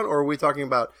to draw on? Or are we talking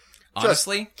about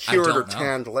honestly, just cured I don't or know.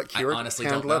 tanned, I honestly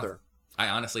tanned don't leather? know. I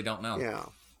honestly don't know. Yeah.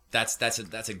 That's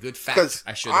a good fact. Because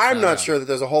I should have I'm not out. sure that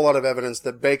there's a whole lot of evidence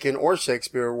that Bacon or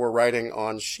Shakespeare were writing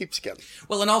on sheepskin.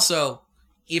 Well, and also,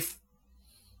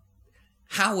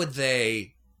 how would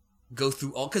they go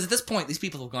through all... Because at this point, these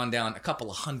people have gone down a couple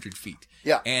of 100 feet.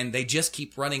 Yeah. And they just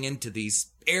keep running into these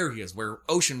areas where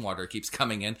ocean water keeps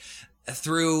coming in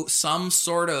through some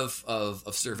sort of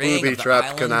surveying of the Booby-trap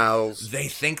island. canals. They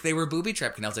think they were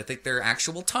booby-trap canals. I think they're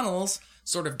actual tunnels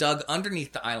sort of dug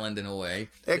underneath the island in a way.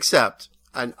 Except...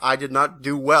 And I did not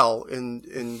do well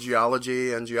in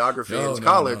geology and geography in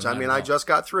college. No, I mean, not I at all. just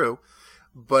got through.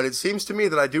 But it seems to me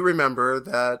that I do remember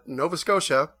that Nova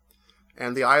Scotia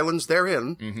and the islands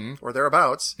therein, or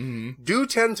thereabouts, do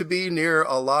tend to be near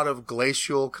a lot of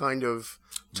glacial kind of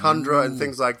tundra and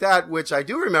things like that, which I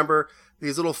do remember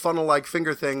these little funnel-like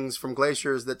finger things from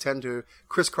glaciers that tend to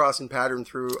crisscross and pattern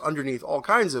through underneath all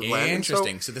kinds of land. And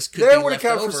Interesting. So this could there be would left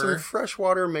account over. for some fresh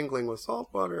water mingling with salt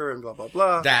water and blah, blah,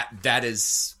 blah.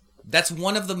 That's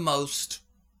one of the most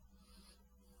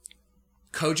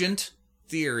cogent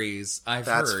theories I've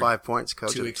heard. That's 5 points,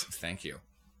 cogent. Thank you.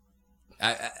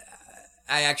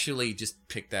 I actually just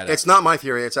picked that up. It's not my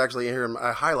theory. It's actually here.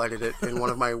 I highlighted it in one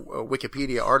of my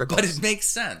Wikipedia articles. But it makes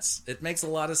sense. It makes a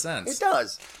lot of sense. It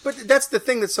does. But that's the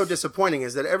thing that's so disappointing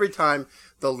is that every time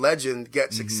the legend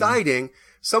gets exciting,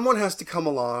 someone has to come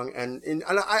along and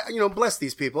I bless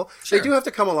these people. Sure. They do have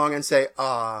to come along and say,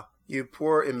 you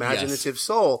poor imaginative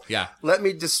soul. Yeah. Let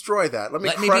me destroy that. Let me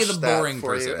be crush the that boring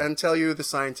for person. you and tell you the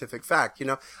scientific fact.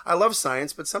 I love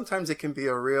science, but sometimes it can be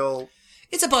a real...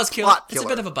 It's a buzzkill. Plot It's a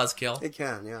killer. bit of a buzzkill. It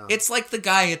can, yeah. It's like the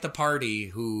guy at the party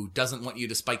who doesn't want you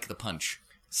to spike the punch.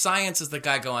 Science is the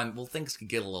guy going, well, things could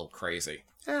get a little crazy.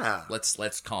 Yeah.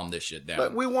 Let's calm this shit down.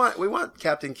 But we want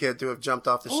Captain Kidd to have jumped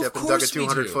off the Oh, ship of and dug a course we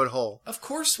 200-foot hole. Of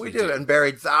course We we do, and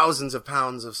buried thousands of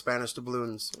pounds of Spanish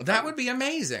doubloons. That would be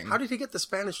amazing. How did he get the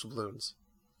Spanish doubloons?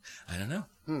 I don't know.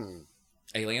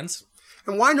 Aliens?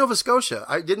 And why Nova Scotia?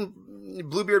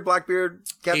 Bluebeard, Blackbeard,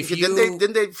 Captain If Kidd, you-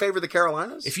 didn't they favor the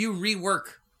Carolinas? If you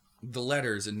rework the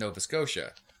letters in Nova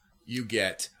Scotia, you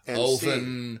get NC.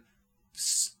 Oven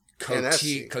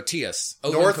NSC. Cotius.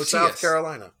 Oven North, Cotius. South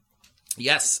Carolina.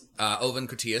 Yes, Oven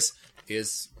Cotius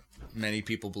is, many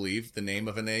people believe, the name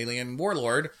of an alien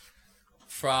warlord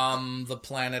from the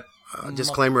planet...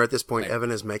 Disclaimer at this point,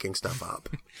 Evan is making stuff up.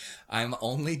 I'm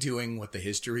only doing what the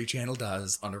History Channel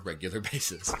does on a regular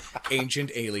basis. Ancient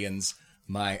aliens,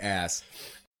 my ass.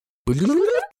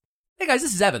 Hey guys,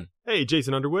 this is Evan. Hey,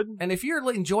 Jason Underwood. And if you're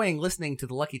enjoying listening to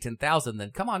the Lucky 10,000,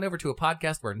 then come on over to a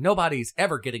podcast where nobody's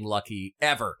ever getting lucky,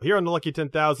 ever. Here on the Lucky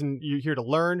 10,000, you're here to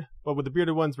learn, but with the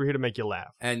Bearded Ones, we're here to make you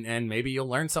laugh. And maybe you'll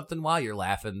learn something while you're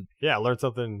laughing. Yeah, learn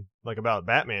something like about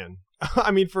Batman.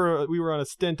 I mean, we were on a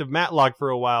stint of Matlock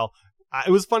for a while. It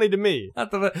was funny to me.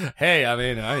 Hey, I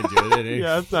mean, I enjoyed it.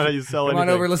 Yeah, that's not how you sell Come anything.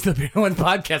 on over, listen to the Beer One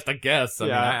podcast, I guess. I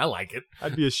mean, Yeah. I like it.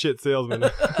 I'd be a shit salesman.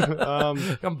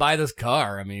 Come buy this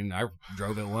car. I mean, I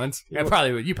drove it once. You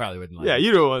probably wouldn't like Yeah, it.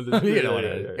 you don't want to. You know what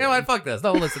it is. You know what? Fuck this.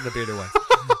 Don't listen to Bearded Ones.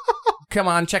 Come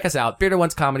on, check us out. Bearded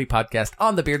Ones Comedy Podcast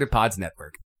on the Bearded Pods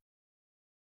Network.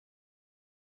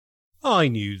 I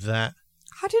knew that.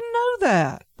 I didn't know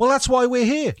that. Well, that's why we're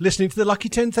here, listening to the Lucky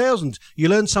 10,000. You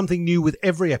learn something new with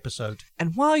every episode.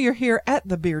 And while you're here at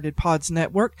the Bearded Pods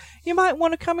Network, you might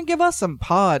want to come and give us some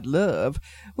pod love.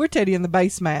 We're Teddy and the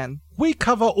Bassman. We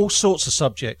cover all sorts of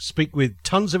subjects, speak with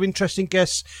tons of interesting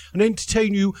guests, and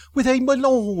entertain you with a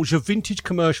melange of vintage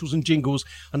commercials and jingles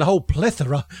and a whole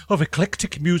plethora of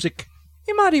eclectic music.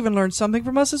 You might even learn something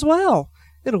from us as well.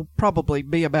 It'll probably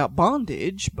be about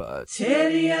bondage, but...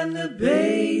 Teddy and the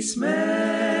Bassman.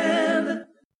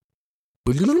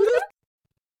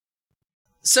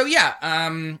 So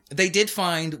yeah, they did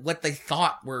find what they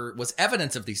thought was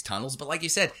evidence of these tunnels, but like you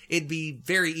said, it'd be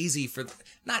very easy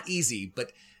not easy,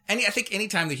 but I think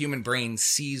anytime the human brain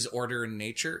sees order in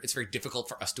nature, it's very difficult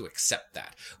for us to accept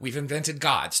that. We've invented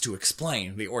gods to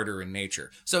explain the order in nature.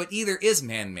 So it either is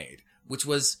man-made, which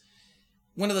was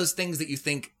one of those things that you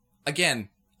think, again,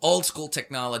 old school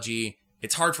technology,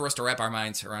 it's hard for us to wrap our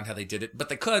minds around how they did it, but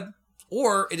they could.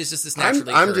 or it is just this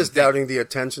naturally I'm occurring just thing. doubting the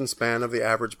attention span of the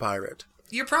average pirate.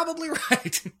 You're probably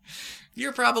right.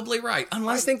 You're probably right. I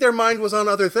Unless, think their mind was on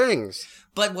other things.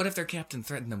 but what if their captain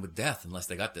threatened them with death unless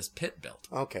they got this pit built?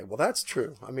 Okay, well, that's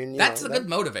true. I mean, That's a good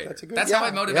motivator. That's how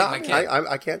I motivate my kid.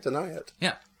 I can't deny it.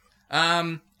 Yeah.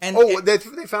 And They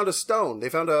found a stone. They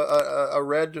found a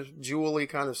red jewel-y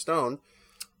kind of stone.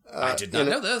 I did not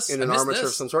know this. In I an missed armature of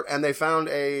this. some sort. And they found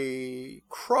a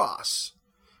cross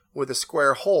with a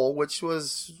square hole, which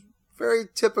was very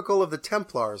typical of the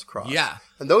Templars cross. Yeah.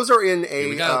 And those are in a... Here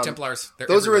we go, Templars. They're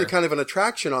those are in everywhere. kind of an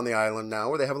attraction on the island now,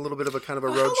 where they have a little bit of a kind of a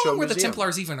How roadshow long were the museum.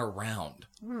 Templars even around?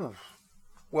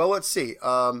 Well, let's see.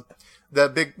 Friday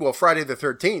the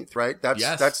 13th, right?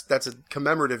 Yes. That's a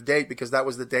commemorative date because that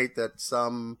was the date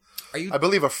that I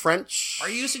believe a French... Are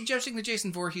you suggesting that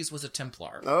Jason Voorhees was a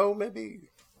Templar? Oh, maybe.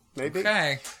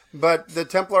 Okay. But the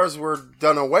Templars were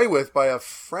done away with by a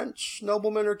French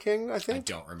nobleman or king, I I think.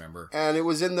 don't remember. And it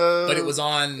was in the... But it was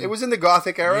on... It was in the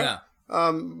Gothic era. Yeah.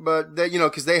 But they,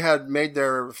 because they had made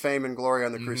their fame and glory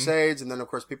Mm-hmm. on the Crusades, and then of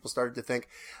course people started to think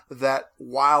that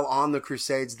while on the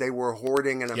Crusades they were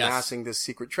hoarding and Yes. amassing this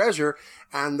secret treasure,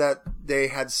 and that they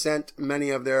had sent many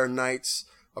of their knights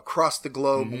across the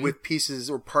globe Mm-hmm. with pieces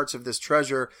or parts of this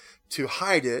treasure to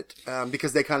hide it,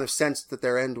 because they kind of sensed that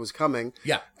their end was coming.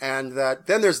 Yeah. And that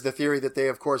then there's the theory that they,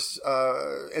 of course,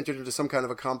 entered into some kind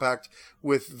of a compact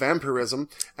with vampirism,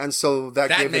 and so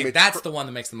That's the one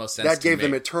that makes the most sense that to gave me.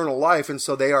 them eternal life, and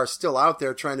so they are still out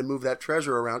there trying to move that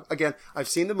treasure around. Again, I've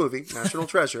seen the movie National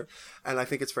Treasure, and I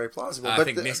think it's very plausible. I But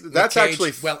think Nick that's Cage,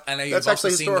 actually well, I know you've that's also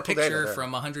actually seen the historical data picture there.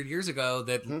 from 100 years ago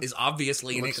that is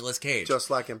obviously Nicolas Cage. just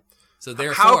like him. So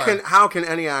therefore, How can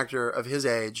any actor of his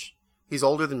age? He's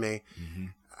older than me. Mm-hmm.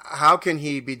 How can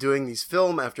he be doing these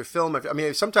film after film after? I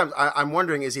mean, sometimes I'm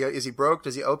wondering: is he broke?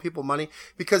 Does he owe people money?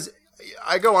 Because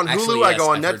I go on Hulu, Actually, I yes, go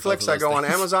on I've heard both Netflix, of I those go on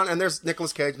things. Amazon, and there's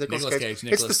Nicolas Cage. Nicolas Cage, It's the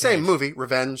Nicolas same Cage. movie,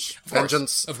 Revenge, course,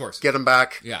 Vengeance, of course. Get him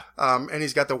back. Yeah. And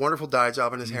he's got the wonderful dye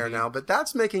job in his hair now. But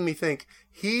that's making me think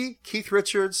Keith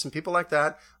Richards, some people like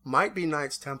that might be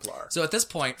Knights Templar. So at this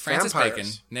point, Francis Vampires.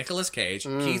 Bacon, Nicolas Cage,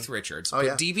 Keith Richards, put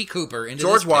yeah. D.B. Cooper into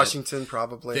George this pit. Washington,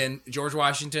 probably. Then George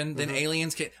Washington, then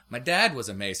Aliens. My dad was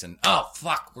a Mason. Oh,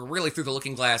 fuck. We're really through the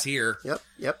looking glass here.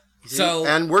 Yep. So-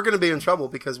 and we're going to be in trouble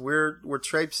because we're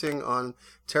traipsing on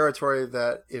territory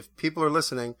that if people are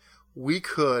listening, we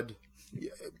could.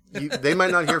 They might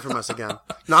not hear from us again.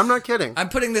 No, I'm not kidding. I'm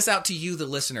putting this out to you, the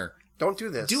listener. Don't do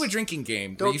this. Do a drinking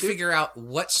game where Don't you do- figure out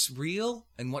what's real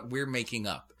and what we're making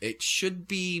up. It should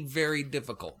be very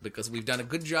difficult because we've done a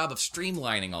good job of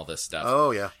streamlining all this stuff. Oh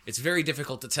yeah. It's very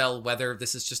difficult to tell whether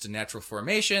this is just a natural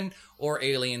formation or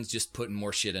aliens just putting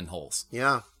more shit in holes.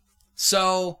 Yeah.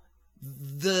 So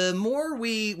the more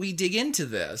we dig into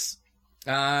this,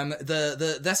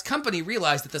 this company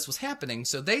realized that this was happening,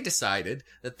 so they decided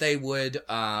that they would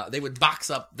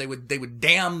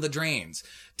dam the drains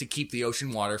to keep the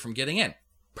ocean water from getting in.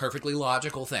 Perfectly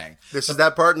logical thing. This is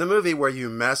that part in the movie where you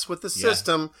mess with the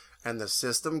system and the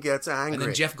system gets angry. And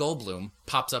then Jeff Goldblum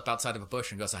pops up outside of a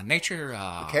bush and goes, nature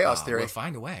chaos theory. will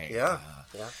find a way. Yeah.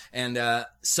 And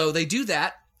so they do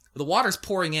that. The water's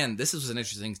pouring in. This was an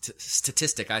interesting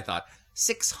statistic, I thought.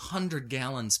 600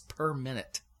 gallons per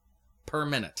minute.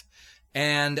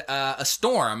 And a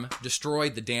storm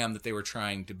destroyed the dam that they were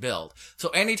trying to build. So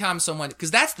anytime someone,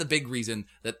 because that's the big reason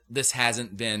that this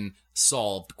hasn't been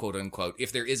solved, quote unquote,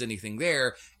 if there is anything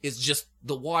there, is just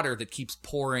the water that keeps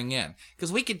pouring in.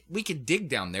 Because we could dig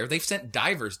down there. They've sent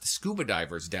divers, the scuba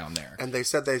divers down there. And they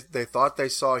said they thought they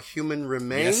saw human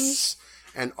remains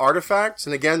and artifacts.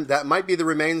 And again, that might be the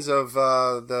remains of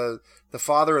the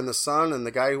father and the son and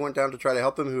the guy who went down to try to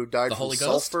help him who died The from Holy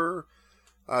Ghost? sulfur.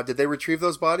 Did they retrieve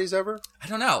those bodies ever? I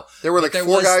don't know. There were like But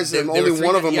four guys, and there only were three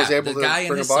one of guys- them was able the to guy and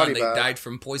bring a his body son, back. They died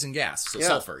from poison gas, so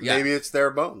sulfur. Yeah. Maybe it's their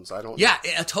bones. I don't know. Yeah,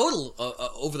 a total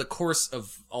over the course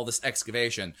of all this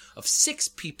excavation of 6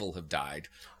 people have died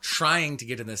trying to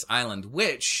get to this island,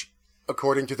 which,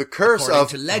 According to the curse according of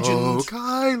to legend, Oak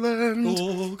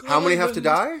Island. How many have to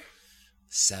die?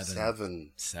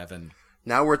 7. 7.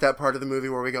 Now we're at that part of the movie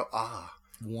where we go,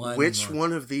 which more.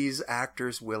 one of these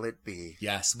actors will it be?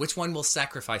 Yes, which one will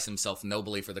sacrifice himself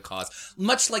nobly for the cause?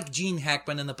 Much like Gene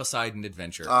Hackman in the Poseidon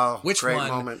Adventure. Oh, which great one?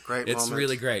 moment, great it's moment.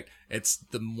 really great. It's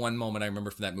the one moment I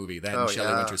remember from that movie. That and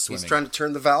Shelley Winters swimming. He's trying to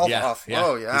turn the valve yeah, off. yeah.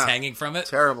 Oh yeah, He's hanging from it.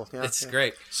 Terrible. Yeah, It's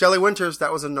great. Shelley Winters,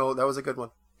 that was a good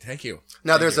one. Thank you.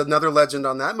 Now Thank there's you. another legend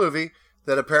on that movie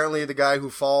that apparently the guy who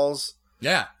falls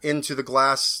Yeah. into the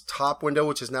glass top window,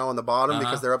 which is now on the bottom Uh-huh.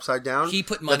 because they're upside down. He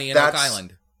put money in Oak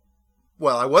Island.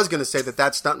 Well, I was going to say that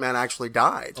stuntman actually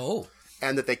died. Oh.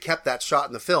 and that they kept that shot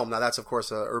in the film. Now that's of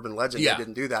course an urban legend. Yeah. They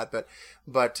didn't do that, but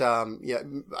yeah,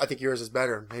 I think yours is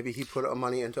better. Maybe he put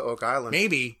money into Oak Island.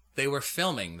 Maybe they were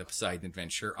filming the Poseidon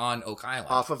Adventure on Oak Island.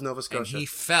 Off of Nova And Scotia. he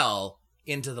fell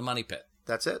into the money pit.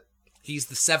 That's it. He's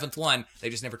the seventh one. They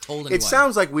just never told anyone. It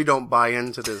sounds like we don't buy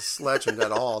into this legend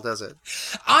at all, does it?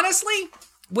 Honestly,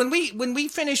 when we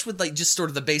finish with like just sort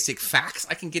of the basic facts,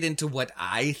 I can get into what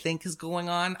I think is going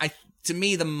on. To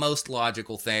me, the most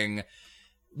logical thing.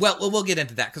 Well, we'll get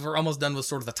into that because we're almost done with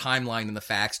sort of the timeline and the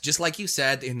facts. Just like you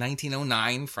said, in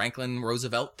 1909, Franklin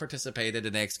Roosevelt participated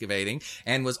in excavating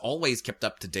and was always kept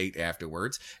up to date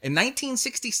afterwards. In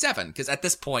 1967, because at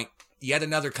this point, yet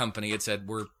another company had said,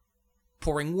 we're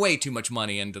pouring way too much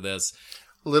money into this.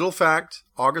 Little fact,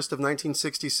 August of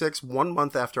 1966, 1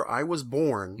 month after I was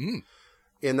born,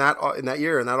 in that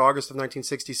year, in that August of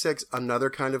 1966, another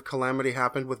kind of calamity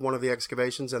happened with one of the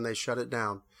excavations and they shut it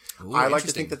down. Ooh, I like to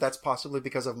interesting. think that that's possibly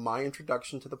because of my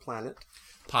introduction to the planet.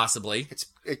 Possibly.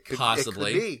 It could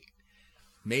Possibly. be.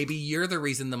 Maybe you're the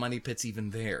reason the money pit's even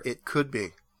there. It could be.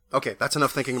 Okay, that's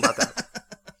enough thinking about that.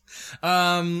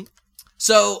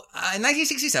 So, in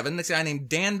 1967, this guy named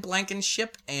Dan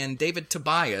Blankenship and David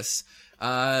Tobias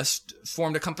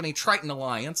formed a company, Triton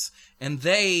Alliance, and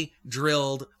they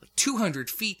drilled 200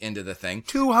 feet into the thing.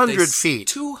 200 feet.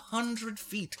 200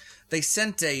 feet. They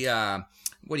sent a,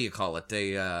 what do you call it?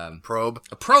 Probe.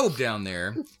 A probe down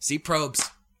there. See,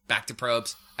 probes. Back to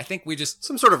probes. I think we just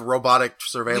Some sort of robotic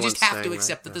surveillance we just have thing, to right?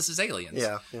 accept that this is aliens.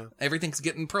 Yeah. Everything's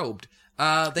getting probed.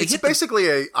 It's basically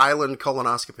a island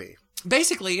colonoscopy.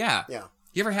 Basically, yeah. Yeah.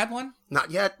 You ever had one?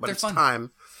 Not yet, but They're it's fun.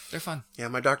 time. They're fun. Yeah,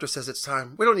 my doctor says it's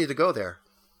time. We don't need to go there.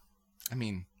 I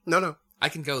mean, No. I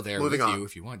can go there Moving with on. you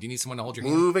if you want. Do you need someone to hold your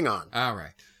hand? Moving on. All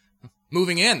right.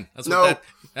 Moving in. That's No. what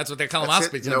that's what their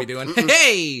colonoscopy's going to be Nope. doing.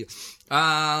 Hey!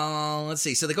 Let's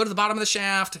see. So they go to the bottom of the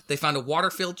shaft. They found a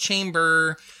water-filled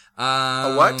chamber.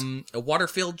 A what? A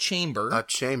water-filled chamber. A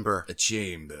chamber. A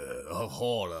chamber of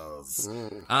horrors.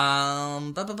 And that's Now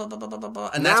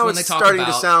when they it's talk starting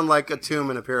about to sound like a tomb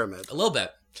and a pyramid. a little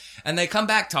bit. And they come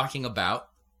back talking about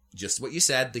just what you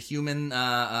said, the human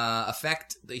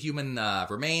effect, the human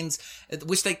remains,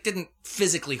 which they didn't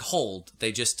physically hold.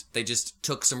 They just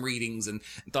took some readings and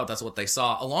thought that's what they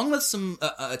saw, along with some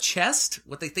a chest,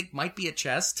 what they think might be a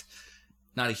chest,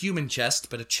 not a human chest,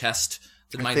 but a chest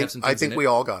that might have some things I think in we it.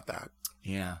 all got that.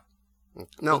 Yeah.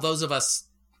 No, Well, those of us.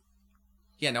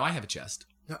 Yeah, no, I have a chest.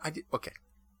 no, I did. Okay.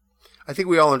 I think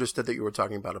we all understood that you were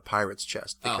talking about a pirate's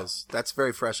chest Oh. because that's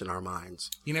very fresh in our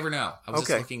minds. You never know. I was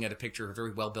Okay. just looking at a picture of a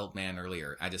very well-built man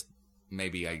earlier. This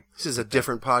is a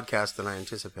different podcast than I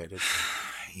anticipated.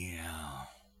 Yeah.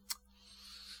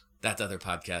 That other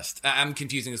podcast. I'm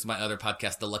confusing this with my other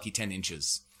podcast, The Lucky 10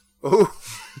 Inches. Ooh.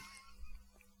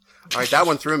 All right, that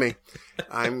one threw me.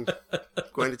 I'm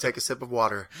going to take a sip of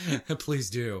water. Please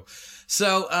do.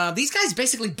 So, these guys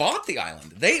basically bought the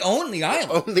island. They own the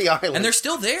island. Own the island. And they're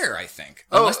still there, I think.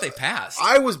 Unless they passed.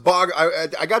 I was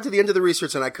I got to the end of the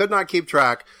research and I could not keep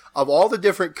track of all the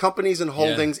different companies and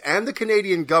holdings and the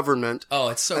Canadian government. Oh,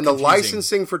 it's so and confusing. the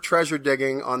licensing for treasure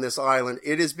digging on this island.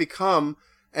 It has become,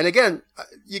 and again,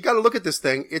 you got to look at this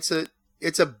thing. It's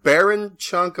a barren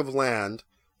chunk of land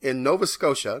in Nova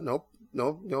Scotia. No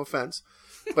offense,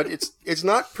 but it's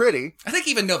not pretty. I think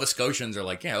even Nova Scotians are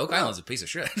like, yeah, Oak Island's a piece of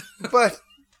shit. But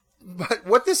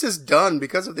what this has done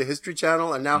because of the History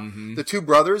Channel and now the two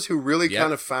brothers who really Yep.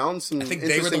 kind of found some I think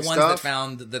they were the interesting ones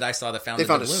stuff. that I saw that found They the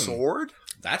found a doubloon. sword.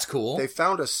 That's cool. They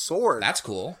found a sword. That's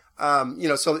cool.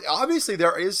 So obviously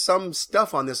there is some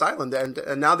stuff on this island, and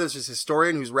now there's this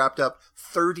historian who's wrapped up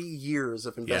 30 years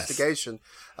of investigation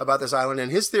about this island, and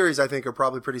his theories I think are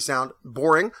probably pretty sound,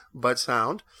 boring but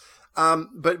sound.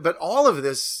 But all of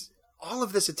this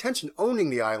attention owning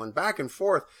the island back and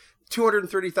forth.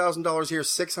 $230,000 here,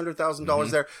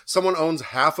 $600,000 there. Someone owns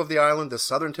half of the island, the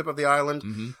southern tip of the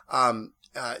island. And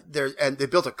they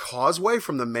built a causeway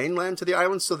from the mainland to the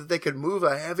island so that they could move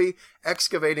a heavy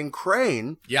excavating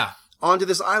crane Yeah. onto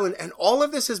this island. And all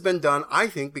of this has been done, I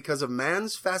think, because of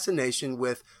man's fascination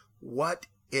with what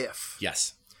if,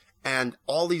 Yes. and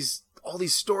all these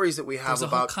stories that we have There's a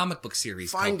whole about comic book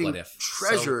series called finding What If.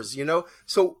 treasures,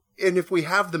 So, and if we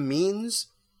have the means,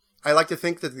 I like to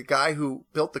think that the guy who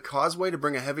built the causeway to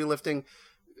bring a heavy lifting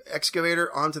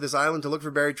excavator onto this island to look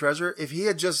for buried treasure, if he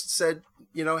had just said,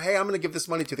 hey, I'm going to give this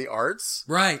money to the arts.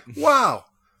 Right. Wow.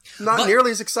 Not But-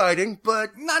 nearly as exciting,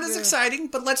 but Not as exciting,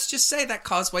 but let's just say that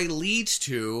causeway leads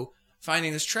to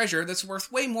finding this treasure that's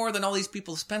worth way more than all these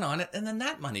people spent on it, and then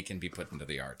that money can be put into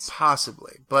the arts.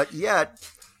 possibly. But yet,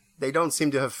 they don't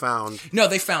seem to have found. No,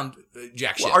 they found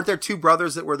jack shit. Well, aren't there two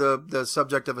brothers that were the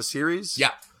subject of a series?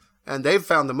 Yeah. And they've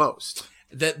found the most.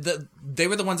 They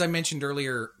were the ones I mentioned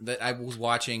earlier that I was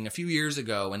watching a few years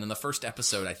ago, and in the first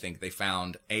episode, I think they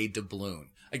found a doubloon.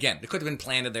 Again, it could have been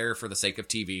planted there for the sake of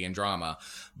TV and drama,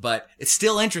 but it's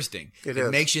still interesting. It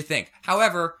makes you think.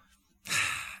 However,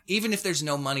 even if there's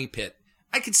no money pit,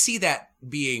 I could see that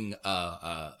being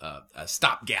a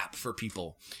stopgap for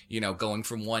people, going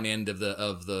from one end of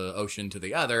the ocean to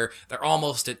the other. They're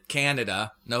almost at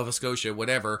Canada, Nova Scotia,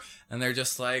 whatever, and they're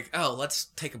just like, oh, let's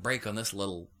take a break on this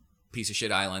little piece of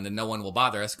shit island, and no one will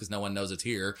bother us because no one knows it's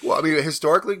here. Well, I mean,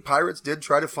 historically, pirates did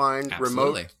try to find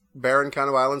Absolutely. remote, barren kind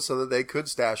of islands so that they could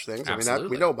stash things. I mean, Absolutely.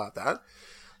 we know about that.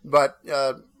 But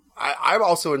I'm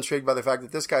also intrigued by the fact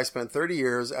that this guy spent 30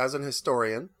 years as an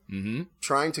historian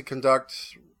trying to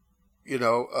conduct,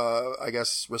 I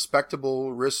guess,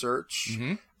 respectable research.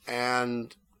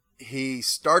 And he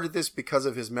started this because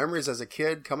of his memories as a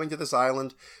kid coming to this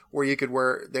island where you could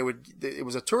it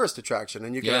was a tourist attraction,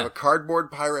 and you could have a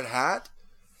cardboard pirate hat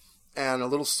and a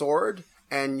little sword,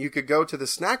 and you could go to the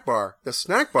snack bar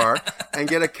and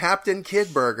get a Captain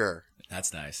Kidd burger.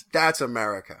 That's nice. That's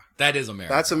America. That is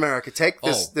America. That's America. Take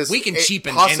this we can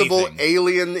cheapen possible anything.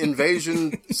 alien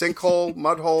invasion sinkhole,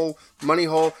 mud hole, money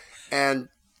hole, and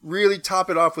really top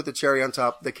it off with the cherry on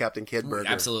top, the Captain Kidd burger.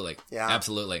 Absolutely. Yeah.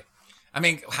 Absolutely. I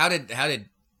mean, how did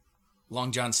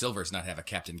Long John Silver's not have a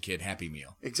Captain Kidd Happy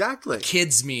Meal? Exactly.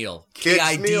 Kids meal.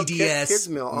 Kids meal. Kidds Kids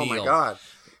meal. Oh my God.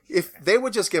 If they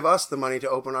would just give us the money to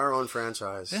open our own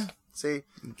franchise. Yeah. See?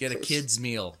 Get a kids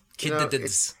meal.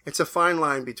 It's a fine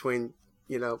line between,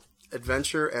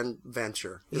 adventure and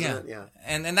venture, isn't it? Yeah.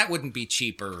 And that wouldn't be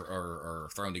cheap or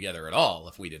thrown together at all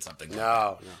if we did something like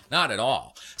No. Not at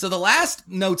all. So the last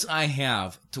notes I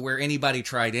have to where anybody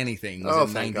tried anything was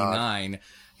in thank 99.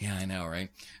 Yeah, I know, right?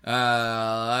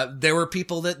 There were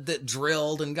people that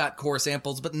drilled and got core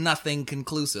samples, but nothing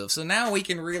conclusive. So now we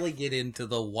can really get into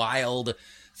the wild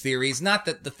theories. Not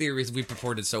that the theories we've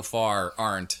purported so far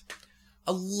aren't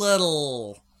a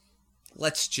little,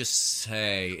 let's just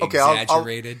say,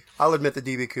 exaggerated. I'll admit the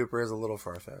D.B. Cooper is a little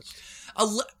far-fetched.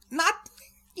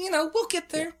 We'll get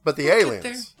there. But the We'll aliens.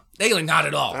 get there. Alien, not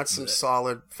at all. That's some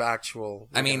solid, factual.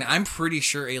 I mean, I'm pretty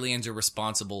sure aliens are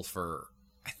responsible for,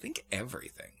 I think,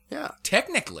 everything. Yeah.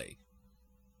 Technically,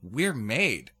 we're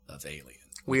made of alien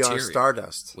We material. are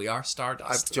stardust. We are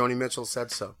stardust. Joni Mitchell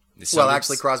said so. So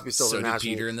actually, Crosby, Stills, so and did Nash.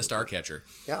 Peter and the Starcatcher.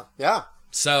 Yeah.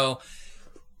 So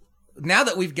now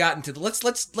that we've gotten to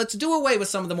let's do away with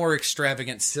some of the more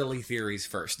extravagant, silly theories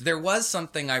first. There was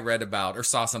something I read about or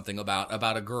saw something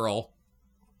about a girl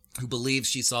who believes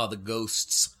she saw the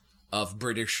ghosts of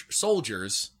British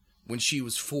soldiers when she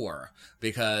was 4,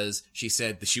 because she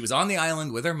said that she was on the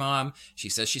island with her mom. She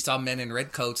says she saw men in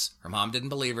red coats. Her mom didn't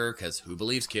believe her because who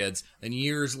believes kids? Then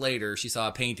years later, she saw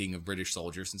a painting of British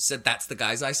soldiers and said, that's the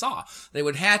guys I saw. They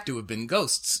would have to have been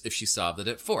ghosts if she saw that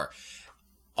at 4.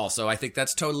 Also, I think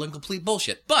that's total and complete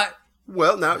bullshit. But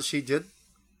Well, now she did,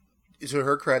 to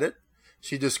her credit,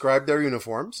 she described their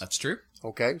uniforms. that's true.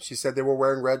 Okay. She said they were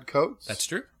wearing red coats. That's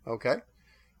true. Okay.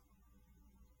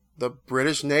 The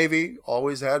British Navy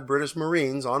always had British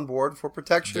Marines on board for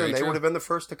protection, Very and they true. would have been the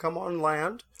first to come on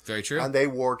land. Very true. And they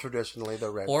wore traditionally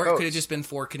the red Or coats. it could have just been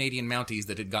 4 Canadian Mounties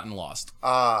that had gotten lost.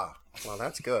 Well,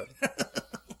 that's good.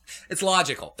 It's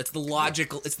logical. It's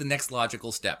the next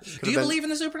logical step. Do you been- believe in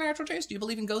the supernatural, Chase? Do you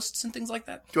believe in ghosts and things like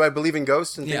that? Do I believe in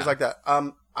ghosts and things Yeah. like that?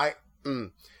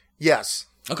 Yes.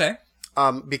 Okay.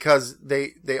 Because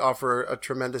they offer a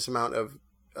tremendous amount of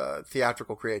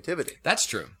theatrical creativity. That's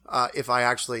true. If I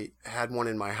actually had one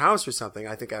in my house or something,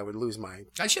 I think I would lose my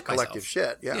I shit collective myself.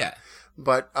 shit. Yeah. Yeah.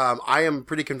 But I am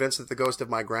pretty convinced that the ghost of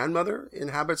my grandmother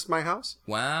inhabits my house.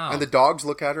 Wow. And the dogs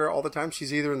look at her all the time.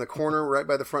 She's either in the corner right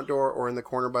by the front door or in the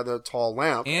corner by the tall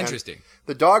lamp. And Interesting.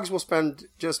 the dogs will spend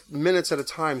just minutes at a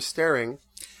time staring.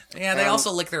 Yeah, they and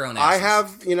also lick their own I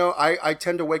asses. have, I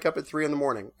tend to wake up at 3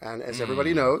 a.m. And as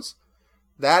everybody knows,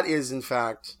 that is in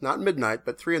fact, not midnight,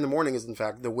 but 3 a.m. is in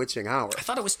fact the witching hour. I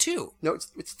thought it was 2. No,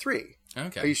 it's 3.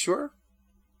 Okay. Are you sure?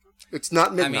 It's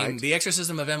not I midnight. mean, The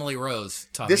Exorcism of Emily Rose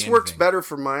taught This me works anything. better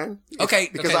for mine. Okay.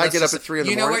 Because okay, I let's get up just- at 3 in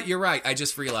the You know morning. what? You're right. I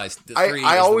just realized. That 3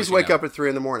 I is always the wake witching up at 3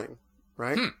 a.m,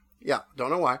 right? Yeah, don't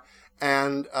know why.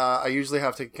 And I usually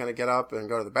have to kind of get up and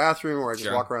go to the bathroom, or I just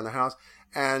Sure. walk around the house.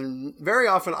 And very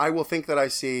often I will think that I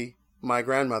see my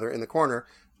grandmother in the corner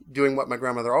doing what my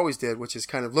grandmother always did, which is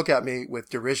kind of look at me with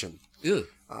derision. Ew.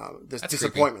 This That's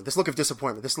disappointment, this look of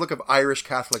Disappointment, this look of Irish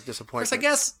Catholic Of disappointment. course, I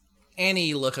guess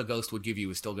any look a ghost would give you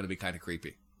is still going to be kind of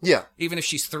creepy. Yeah. Even if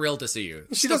she's thrilled to see you.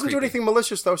 She Still doesn't do creepy. anything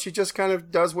malicious, though. She just kind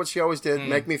of does what she always did,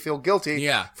 make me feel guilty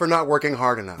Yeah. for not working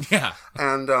hard enough. Yeah.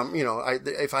 And,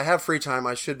 if I have free time,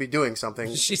 I should be doing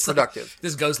something She's productive. Like,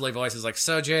 this ghostly voice is like,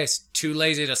 so Jace, too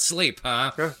lazy to sleep,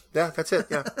 huh? Yeah, that's it,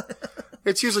 yeah.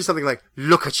 It's usually something like,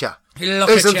 look at ya. Look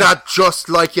at Isn't ya." that just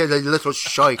like you, the little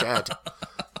shite head?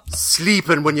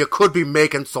 Sleeping when you could be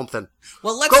making something.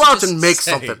 Well, let's Go out just and make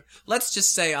say- something. Let's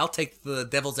just say I'll take the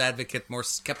devil's advocate, more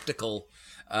skeptical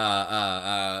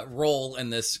role in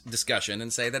this discussion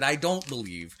and say that I don't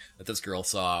believe that this girl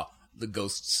saw the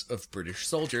ghosts of British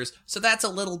soldiers. So that's a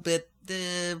little bit,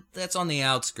 that's on the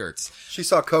outskirts. She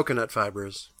saw coconut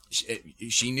fibers.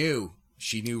 She knew.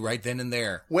 She knew right then and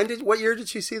there. What year did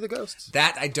she see the ghosts?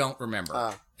 That I don't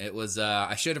remember. It was,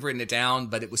 I should have written it down,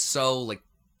 but it was so, like,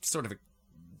 sort of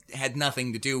had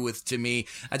nothing to do with, to me.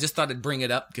 I just thought I'd bring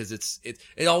it up because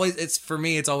for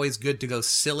me, it's always good to go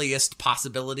silliest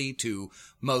possibility to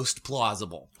most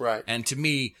plausible. Right. And to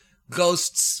me,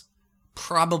 ghosts,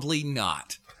 probably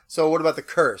not. So what about the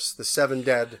curse, the 7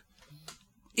 dead?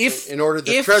 If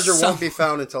The treasure won't be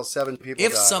found until 7 people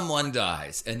If die. someone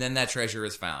dies and then that treasure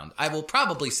is found, I will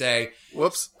probably say,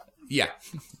 Whoops. yeah.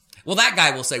 Well, that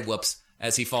guy will say whoops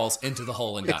as he falls into the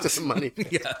hole and dies. Into the money.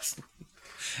 Yes.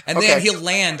 And Okay. then he'll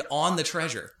land on the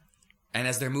treasure. And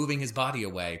as they're moving his body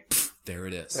away, there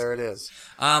it is. There it is.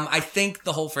 I think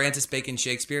the whole Francis Bacon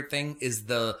Shakespeare thing is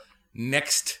the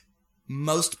next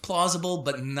most plausible,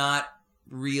 but not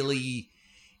really.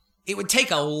 It would take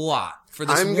a lot for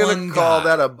this I'm one going to call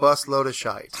guy. that a busload of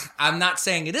shite. I'm not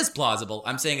saying it is plausible.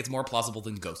 I'm saying it's more plausible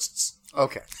than ghosts.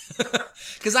 Okay.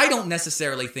 Because I don't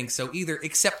necessarily think so either,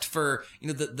 except for,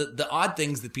 the odd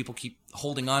things that people keep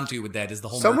holding on to with that is the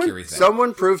whole Mercury thing.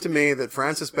 Someone proved to me that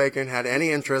Francis Bacon had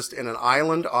any interest in an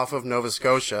island off of Nova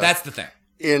Scotia That's the thing.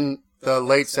 in the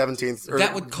late 17th or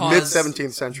That would cause mid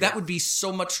 17th century. That would be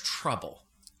so much trouble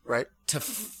right? to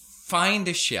find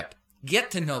a ship,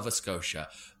 get to Nova Scotia,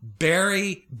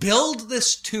 build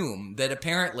this tomb that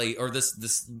apparently, or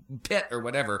this pit or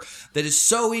whatever, that is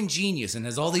so ingenious and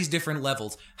has all these different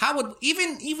levels. How would,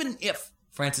 even if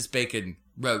Francis Bacon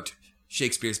wrote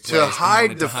Shakespeare's plays To and hide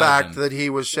wanted the to hide fact them. that he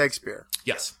was Shakespeare.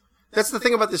 Yes. That's the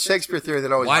thing about the Shakespeare theory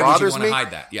that always Why would you bothers want me. to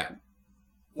hide that? Yeah.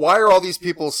 Why are all these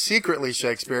people secretly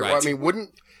Shakespeare? Right. Well, I mean,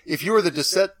 if you were the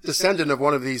descendant of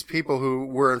one of these people who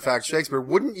were in fact Shakespeare,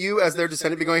 wouldn't you, as their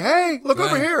descendant, be going, "Hey, look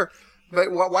over Right. here"? But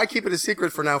why keep it a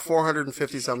secret for now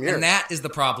 450 some years? And that is the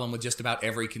problem with just about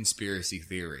every conspiracy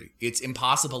theory. It's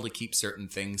impossible to keep certain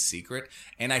things secret.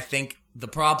 And I think the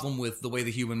problem with the way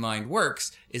the human mind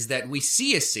works is that we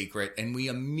see a secret and we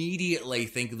immediately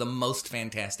think the most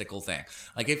fantastical thing.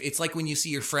 Like it's like when you see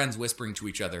your friends whispering to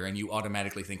each other and you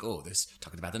automatically think, oh, this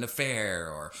talking about an affair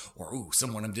or oh,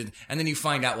 someone did, and then you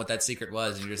find out what that secret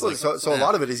was and you're just Look, like, so a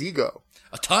lot of it is ego.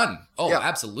 a ton. Oh, Yeah.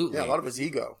 absolutely. Yeah, a lot of it's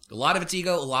ego. A lot of it's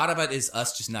ego. A lot of it is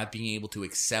us just not being able to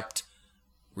accept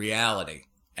reality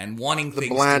and wanting things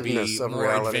to blandness be of more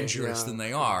reality, adventurous yeah. than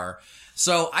they are.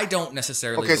 So I don't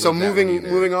necessarily. Okay, so believe that one either.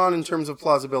 moving on in terms of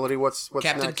plausibility, what's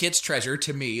Captain next? Kidd's treasure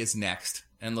to me is next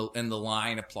in the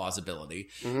line of plausibility.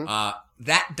 Mm-hmm.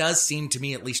 That does seem to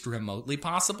me at least remotely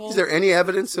possible. Is there any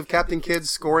evidence of Captain Kidd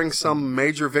scoring some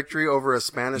major victory over a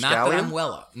Spanish Not galleon?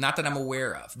 not that I'm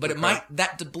aware of, but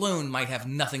that doubloon might have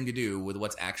nothing to do with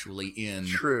what's actually in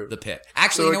True. the pit.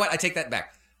 Actually, So you know what? I take that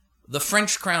back. The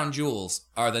French crown jewels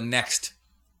are the next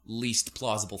least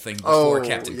plausible thing before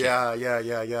Captain Kidd.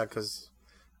 Yeah. Because,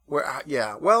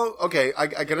 well, okay, I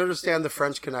can understand the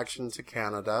French connection to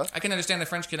Canada. I can understand the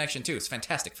French connection too. It's a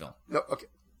fantastic film. No, okay,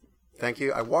 thank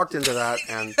you. I walked into that,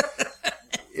 and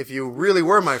if you really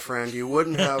were my friend, you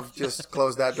wouldn't have just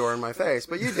closed that door in my face,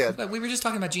 but you did. But we were just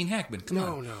talking about Gene Hackman. Come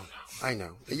on. No. I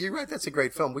know. You're right. That's a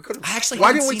great film. We could. I actually Why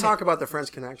haven't didn't we seen talk it. about the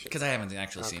French connection? Because I haven't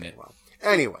actually seen it. Well,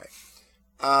 anyway,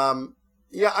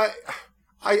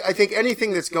 I think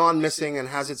anything that's gone missing and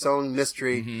has its own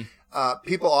mystery, Mm-hmm.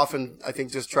 people often, I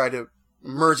think, just try to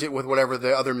merge it with whatever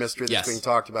the other mystery that's Yes, being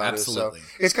talked about absolutely. is.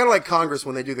 So it's kind of like Congress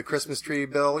when they do the Christmas tree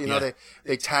bill. You know, Yeah.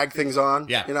 they tag things on.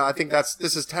 Yeah. You know, I think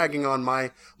this is tagging on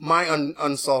my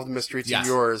unsolved mystery to Yes.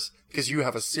 yours because you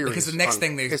have a series. Because the next on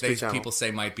thing History Channel. people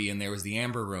say might be in there was the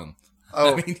Amber Room.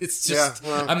 Oh, I mean, it's just. yeah,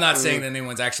 well, I'm not I saying mean- that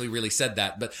anyone's actually really said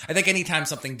that, but I think anytime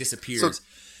something disappears,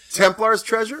 Templar's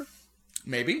treasure.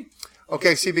 maybe.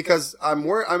 Okay, see, because I'm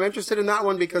interested in that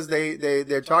one because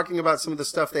they're talking about some of the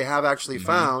stuff they have actually Mm-hmm.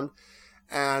 found,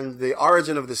 and the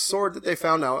origin of the sword that they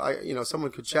found. Now,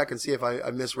 someone could check and see if I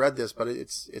misread this, but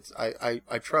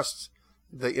I trust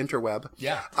the interweb.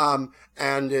 Yeah.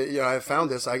 And I found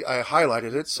this. I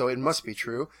highlighted it, so it must be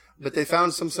true. but they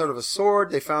found some sort of a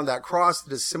sword. They found that cross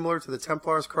that is similar to the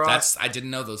Templars' cross. I didn't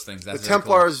know those things. That's the very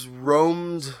Templars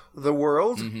roamed the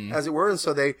world, as it were, and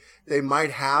so they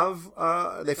might have.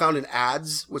 They found an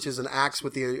adze, which is an axe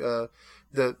with the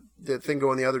thing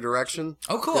going the other direction.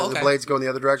 Oh, cool. The blades going the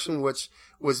other direction, which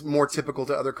was more typical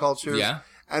to other cultures. Yeah.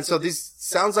 And so these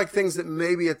sounds like things that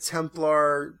maybe a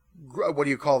Templar. What do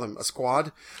you call them? A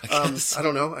squad? I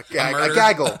don't know. A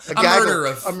gaggle. A murder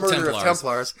of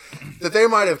Templars that they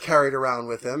might have carried around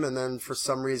with them, and then for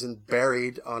some reason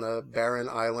buried on a barren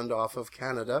island off of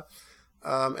Canada,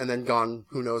 and then gone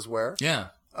who knows where. Yeah.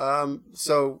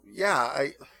 So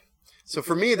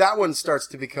for me, that one starts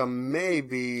to become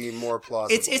maybe more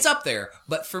plausible. It's up there,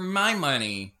 but for my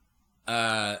money,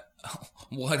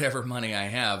 whatever money I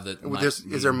have,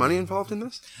 is there money involved in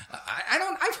this?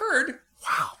 I've heard.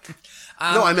 Wow.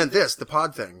 No, I meant this, the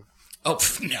pod thing. Oh,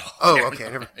 no. Oh, okay.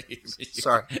 Never.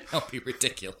 Sorry. Don't be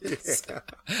ridiculous.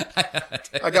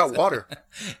 I got water.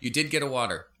 You did get a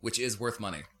water, which is worth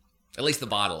money. At least the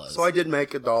bottle is. So I did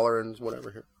make $1 and whatever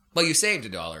here. Well, you saved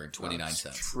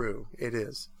 $1.29. True. It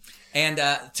is. And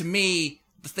to me,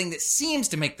 the thing that seems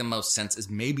to make the most sense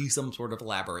is maybe some sort of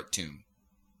elaborate tomb.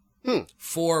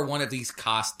 For one of these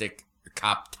Coptic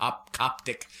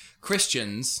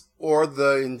Christians. Or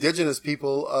the indigenous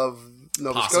people of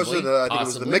Nova Scotia, I think it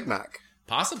was the Mi'kmaq.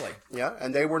 Possibly. Yeah,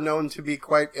 and they were known to be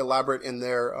quite elaborate in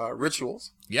their rituals.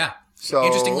 Yeah. So,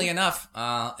 interestingly enough,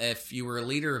 if you were a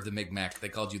leader of the Mi'kmaq, they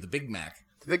called you the Big Mac.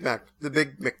 The Big Mac. The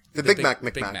Big Mac.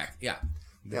 Big Mac, yeah.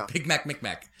 Yeah. Big Mac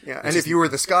Mi'kmaq. Yeah, and if you were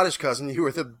the Scottish cousin, you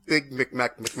were the Big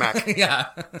Mi'kmaq. Yeah.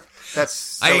 That's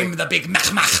silly. I am the Big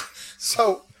Mac.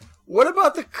 So, what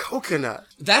about the coconut?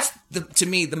 That's, to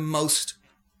me, the most...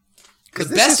 Because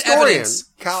the this best historian, evidence.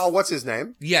 Cal, what's his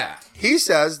name? Yeah. He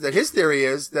says that his theory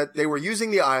is that they were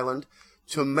using the island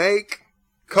to make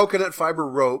coconut fiber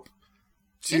rope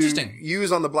to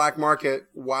use on the black market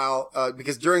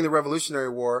because during the Revolutionary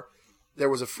War, there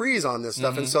was a freeze on this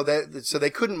stuff. And so they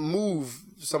couldn't move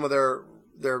some of their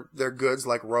goods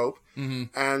like rope.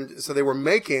 And so they were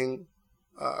making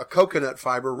a coconut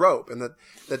fiber rope, and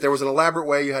that there was an elaborate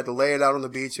way. You had to lay it out on the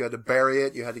beach. You had to bury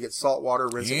it. You had to get salt water,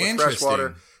 rinse it with fresh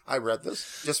water. I read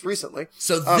this just recently.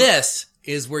 So this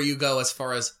is where you go as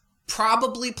far as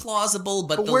probably plausible,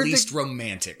 but the least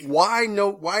romantic. Why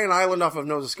an island off of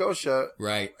Nova Scotia?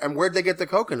 Right. And where'd they get the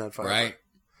coconut fiber? Right.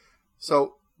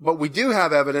 So, but we do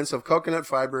have evidence of coconut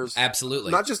fibers.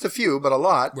 Absolutely. Not just a few, but a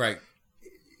lot. Right.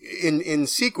 In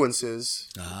sequences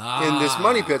in this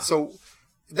money pit. So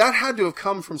that had to have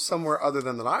come from somewhere other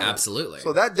than the island. Absolutely.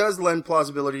 So that does lend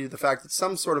plausibility to the fact that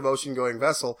some sort of ocean-going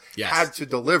vessel had to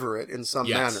deliver it in some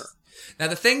manner. Now,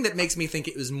 the thing that makes me think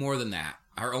it was more than that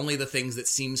are only the things that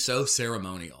seem so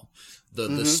ceremonial.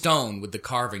 The stone with the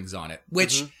carvings on it,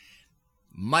 which,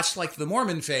 much like the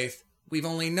Mormon faith, we've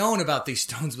only known about these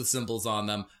stones with symbols on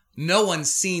them. No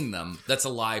one's seen them that's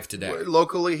alive today.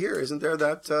 Locally here, isn't there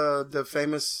that the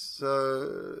famous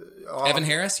Evan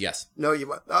Harris? Yes. No,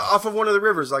 off of one of the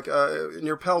rivers, like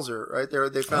near Pelzer, right there.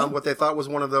 They found what they thought was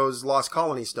one of those lost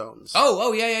colony stones.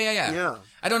 Oh, yeah.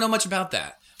 I don't know much about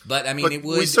that, but I mean, it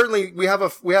would. We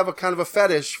have a kind of a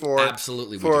fetish for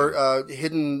absolutely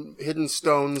hidden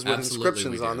stones with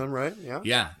inscriptions on them, right?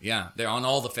 Yeah. They're on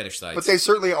all the fetish sites. But they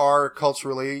certainly are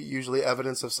culturally usually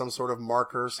evidence of some sort of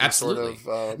marker, some sort of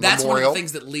That's memorial. one of the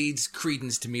things that leads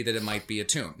credence to me that it might be a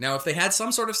tomb. Now, if they had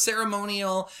some sort of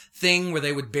ceremonial thing where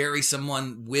they would bury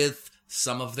someone with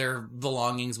some of their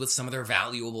belongings, with some of their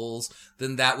valuables,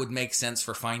 then that would make sense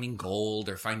for finding gold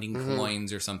or finding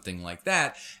coins or something like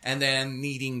that. And then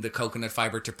needing the coconut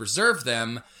fiber to preserve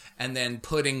them, and then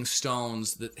putting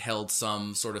stones that held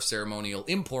some sort of ceremonial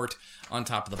import on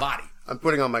top of the body. I'm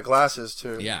putting on my glasses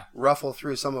to ruffle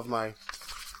through some of my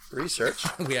research.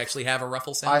 We actually have a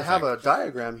ruffle sound effect. Have a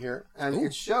diagram here, and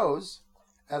it shows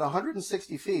at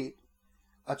 160 feet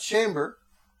a chamber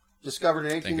discovered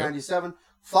in 1897,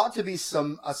 thought to be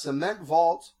a cement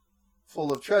vault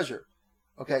full of treasure.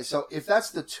 Okay, so if that's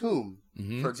the tomb,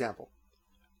 for example,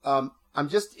 I'm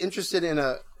just interested in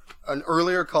an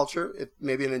earlier culture,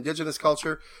 maybe an indigenous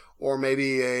culture, or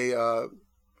maybe a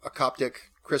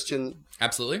Coptic Christian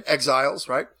exiles,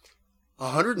 right?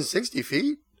 160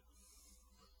 feet?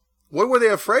 What were they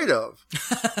afraid of?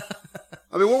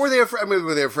 I mean, what were they afraid? I mean,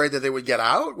 were they afraid that they would get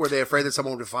out? Were they afraid that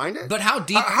someone would find it? But how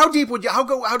deep? How deep would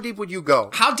you go?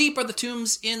 How deep are the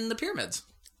tombs in the pyramids?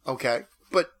 Okay,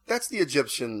 but that's the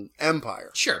Egyptian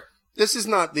Empire. Sure. This is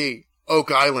not the Oak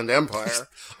Island Empire.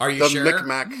 Are you sure?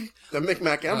 The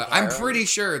Mi'kmaq Empire. I'm pretty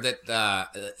sure that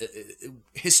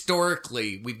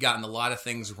historically we've gotten a lot of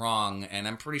things wrong, and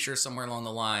I'm pretty sure somewhere along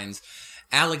the lines,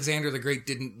 Alexander the Great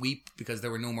didn't weep because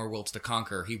there were no more worlds to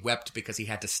conquer. He wept because he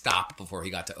had to stop before he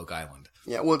got to Oak Island.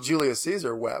 Yeah, well, Julius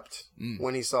Caesar wept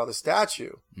when he saw the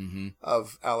statue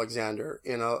of Alexander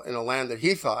in a land that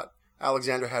he thought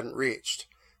Alexander hadn't reached.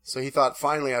 So he thought,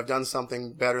 finally, I've done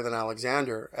something better than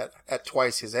Alexander at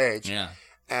twice his age. Yeah.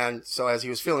 And so as he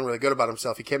was feeling really good about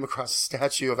himself, he came across a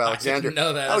statue of Alexander. I didn't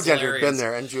know that. That's Alexander had been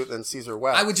hilarious. there, and Caesar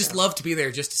wept. I would just love to be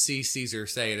there just to see Caesar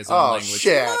say it his own language.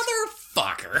 Shit.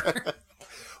 Motherfucker.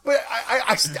 But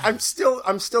I'm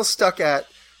still stuck at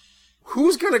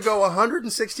who's going to go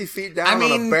 160 feet down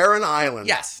on a barren island.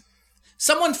 Yes.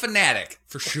 Someone fanatic,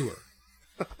 for sure.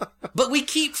 But we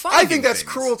keep finding I think that's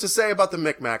things. cruel to say about the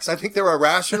Micmacs. I think they're a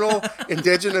rational,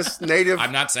 indigenous, native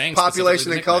I'm not saying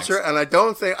population specifically and the culture,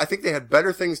 Micmacs. and I think they had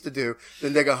better things to do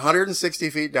than dig 160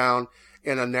 feet down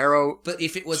in a narrow. But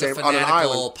if it was a chamber on an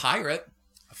fanatical island. pirate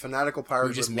A fanatical pirate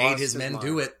who just who made lost his men mind.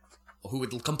 do it, who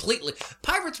would completely...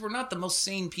 Pirates were not the most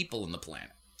sane people on the planet.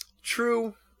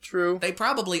 True. They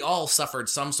probably all suffered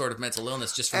some sort of mental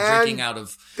illness just from And drinking out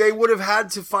of... They would have had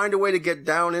to find a way to get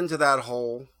down into that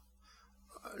hole.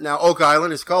 Now, Oak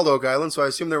Island is called Oak Island, so I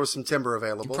assume there was some timber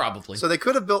available. Probably. So they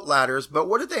could have built ladders, but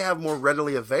what did they have more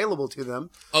readily available to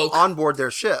them Oak. on board their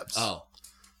ships? Oh,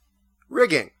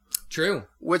 Rigging, true.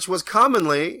 which was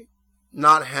commonly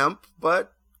not hemp,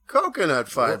 but coconut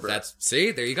fiber.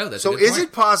 See, there you go. That's So a good is point.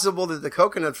 it possible that the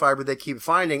coconut fiber they keep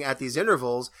finding at these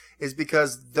intervals is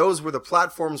because those were the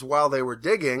platforms while they were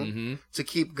digging to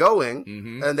keep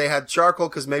going, and they had charcoal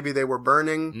because maybe they were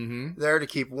burning there to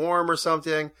keep warm or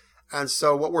something? And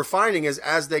so what we're finding is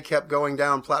as they kept going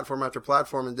down platform after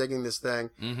platform and digging this thing,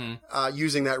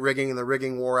 using that rigging, and the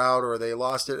rigging wore out or they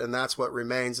lost it, and that's what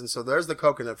remains. And so there's the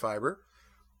coconut fiber.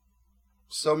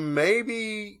 So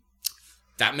maybe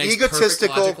That makes perfect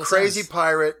egotistical, logical crazy sense.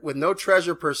 pirate with no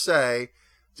treasure per se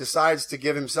decides to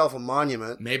give himself a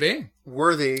monument Maybe.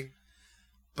 worthy,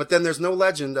 but then there's no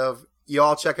legend of,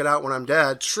 y'all check it out when I'm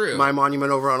dead. True. My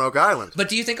monument over on Oak Island. But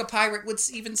do you think a pirate would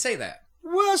even say that?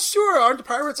 Well, sure. Aren't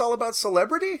pirates all about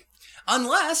celebrity?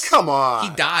 Unless... Come on.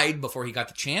 He died before he got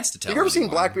the chance to tell Have you ever seen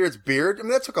anyone. Blackbeard's beard? I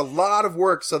mean, that took a lot of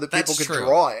work so that That's people could true.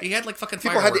 draw it. He had like fucking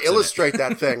People had to fireworks in it. illustrate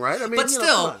that thing, right? I mean, But you know,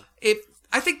 still, come on.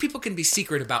 I think people can be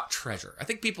secret about treasure. I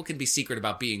think people can be secret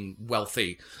about being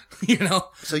wealthy, you know?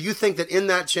 So you think that in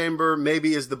that chamber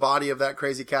maybe is the body of that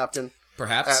crazy captain,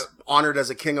 Perhaps. honored as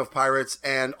a king of pirates,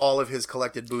 and all of his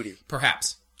collected booty?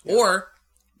 Perhaps. Or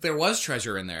there was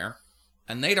treasure in there,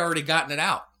 and they'd already gotten it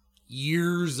out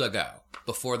years ago,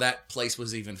 before that place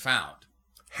was even found.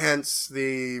 Hence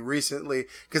the recently,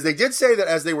 because they did say that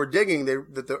as they were digging,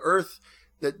 that the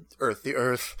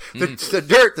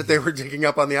dirt that they were digging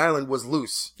up on the island was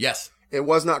loose. Yes. It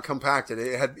was not compacted.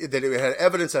 It had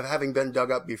evidence of having been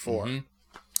dug up before.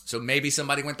 So maybe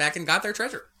somebody went back and got their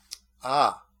treasure.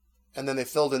 Ah, and then they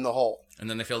filled in the hole And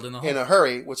then they filled in the hole. in a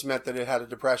hurry, which meant that it had a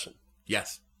depression.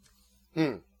 Yes.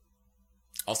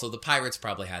 Also, the pirates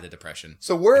probably had a depression.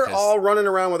 So we're because- all running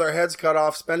around with our heads cut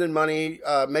off, spending money,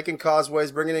 making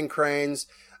causeways, bringing in cranes,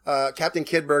 Captain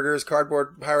Kidd burgers,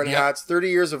 cardboard pirate Yep. hats, 30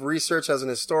 years of research as an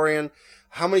historian,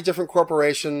 how many different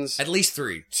corporations At least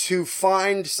 3. to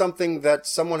find something that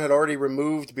someone had already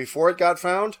removed before it got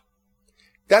found?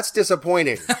 That's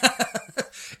disappointing.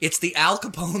 It's the Al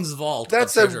Capone's vault.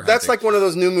 That's of treasure that's hunting. like one of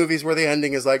those new movies where the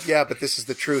ending is like, yeah, but this is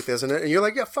the truth, isn't it? And you're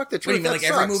like, yeah, fuck the What do truth. you mean, that like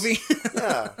every sucks. movie?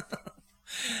 Yeah.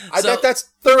 So- That's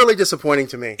thoroughly disappointing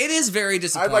to me. It is very I'd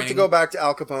disappointing. like to go back to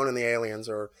Al Capone and the Aliens,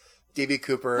 or D.B.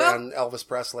 Cooper Well, and Elvis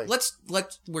Presley.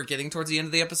 We're getting towards the end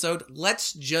of the episode.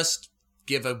 Let's just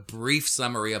give a brief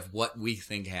summary of what we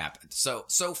think happened. So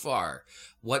far,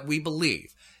 what we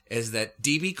believe is that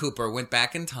D.B. Cooper went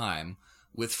back in time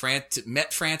with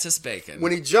met Francis Bacon.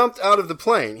 When he jumped out of the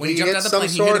plane, When he he jumped hit out of the some plane,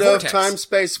 he sort hit a of vortex.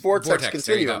 time-space vortex there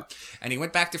you continuum. go. And he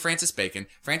went back to Francis Bacon.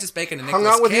 Francis Bacon and Hung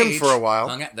Nicolas out with him Cage for a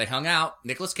while. They hung out.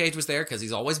 Nicolas Cage was there because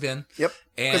he's always been. Yep,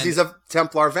 And because he's a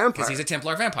Templar vampire. because he's a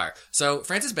Templar vampire. So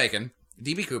Francis Bacon,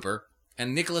 D.B. Cooper,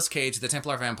 and Nicolas Cage, the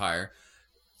Templar vampire,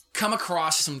 come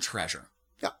across some treasure.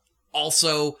 Yeah.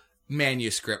 Also,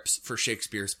 manuscripts for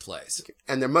Shakespeare's plays.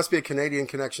 And there must be a Canadian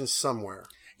connection somewhere.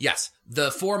 Yes,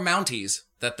 the 4 Mounties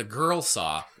that the girl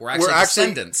saw were actually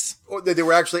descendants. Or they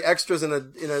were actually extras in a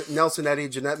Nelson Eddy,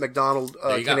 Jeanette MacDonald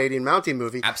There you go. Canadian Mountie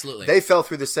movie. Absolutely. They fell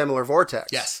through the similar vortex.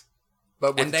 Yes.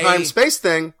 But with And the they- time-space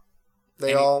thing,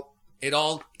 It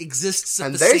all exists at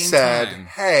and the they same said, time.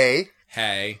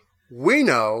 hey, we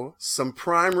know some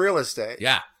prime real estate.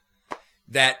 Yeah.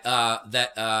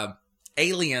 That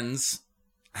aliens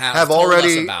have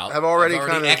already kind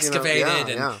of excavated,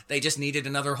 and they just needed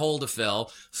another hole to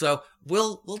fill. So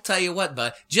we'll tell you what,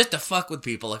 bud, just to fuck with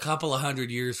people a couple of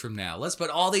 100 years from now, let's put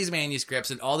all these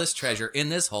manuscripts and all this treasure in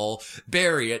this hole,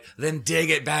 bury it, then dig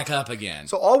it back up again.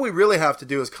 So all we really have to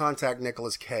do is contact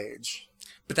Nicolas Cage.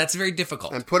 But that's very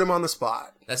difficult. And put him on the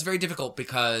spot. That's very difficult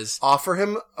because... Offer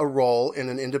him a role in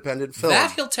an independent film.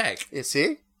 That he'll take. You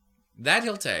see? That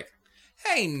he'll take.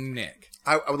 Hey, Nick.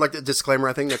 I would like to disclaimer,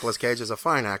 I think Nicolas Cage is a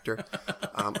fine actor.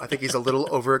 I think he's a little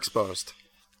overexposed.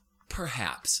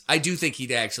 Perhaps. I do think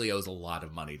he actually owes a lot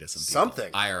of money to some people.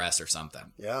 Something. IRS or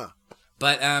something. Yeah.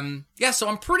 But, so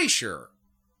I'm pretty sure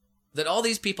that all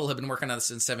these people have been working on this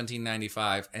since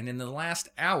 1795, and in the last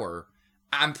hour,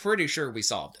 I'm pretty sure we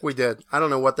solved it. We did. I don't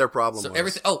know what their problem was.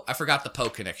 Everything. Oh, I forgot the Poe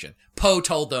connection. Poe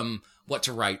told them what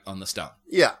to write on the stone.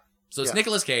 Yeah. So it's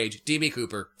Nicolas Cage, D.B.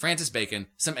 Cooper, Francis Bacon,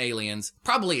 some aliens,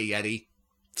 probably a Yeti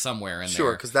somewhere in there.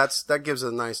 Sure, because that gives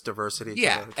a nice diversity.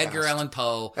 Yeah, to the Edgar cast. Allan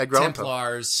Poe, Edgar Allan Poe.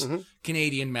 Templars,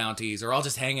 Canadian Mounties are all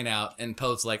just hanging out, and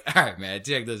Poe's like, all right, man,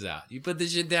 check this out. You put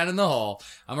this shit down in the hole.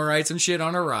 I'm going to write some shit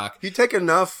on a rock. You take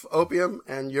enough opium,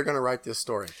 and you're going to write this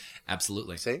story.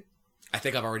 Absolutely. See? I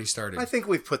think I've already started. I think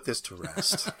we've put this to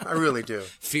rest. I really do.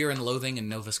 Fear and Loathing in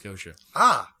Nova Scotia.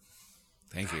 Ah.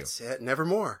 Thank you. That's it.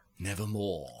 Nevermore.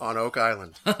 Nevermore. On Oak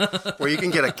Island. Where you can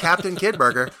get a Captain Kidd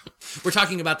burger. We're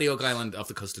talking about the Oak Island off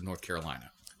the coast of North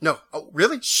Carolina. No. Oh,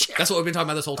 really? Shit. That's what we've been talking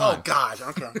about this whole time. Oh, God.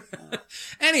 Okay.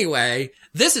 Anyway,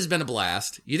 this has been a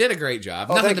blast. You did a great job.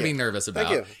 Nothing to be nervous about.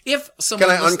 Thank you. If someone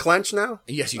Can I unclench now?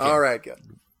 Yes, you can. All right, good.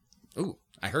 Ooh,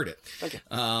 I heard it. Thank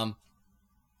you.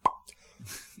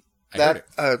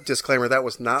 Disclaimer, that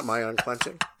was not my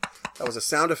unclenching. That was a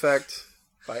sound effect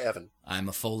by Evan. I'm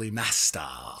a Foley master.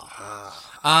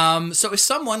 So if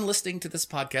someone listening to this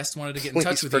podcast wanted to get in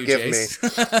touch with you,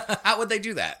 Jace, how would they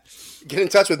do that? Get in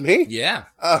touch with me? Yeah.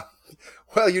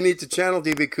 Well, you need to channel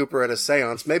D.B. Cooper at a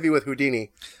seance, maybe with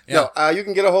Houdini. Yeah. No, you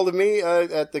can get a hold of me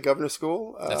at the Governor's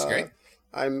School. That's great.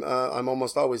 I'm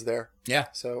almost always there. Yeah.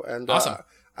 So awesome.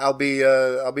 I'll be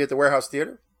at the Warehouse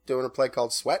Theater doing a play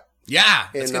called Sweat. Yeah,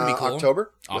 that's gonna be cool.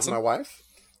 October with my wife,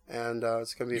 and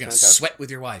it's gonna be You're fantastic. Sweat with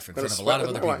your wife in front of a lot of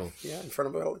other people. Wife. Yeah, in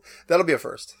front of that'll be a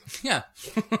first. Yeah,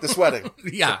 the sweating.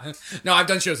 Yeah, no, I've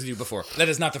done shows with you before. That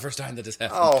is not the first time that has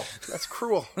happened. Oh, that's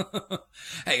cruel.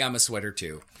 Hey, I'm a sweater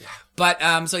too. Yeah. But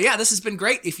this has bbeen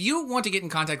great. If you want to get in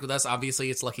contact with us,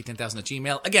 obviously it's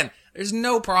lucky10,000@gmail. Again, there's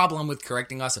no problem with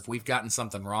correcting us if we've gotten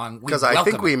something wrong. Because I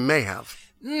think we may have.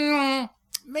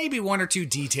 Maybe one or two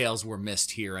details were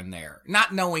missed here and there.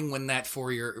 Not knowing when that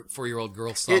four-year-old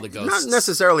girl saw the ghosts. Not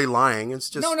necessarily lying. It's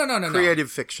just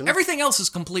creative fiction. Everything else is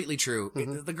completely true.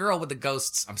 Mm-hmm. The girl with the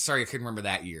ghosts, I'm sorry I couldn't remember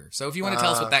that year. So if you want to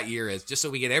tell us what that year is, just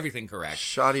so we get everything correct.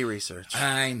 Shoddy research.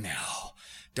 I know.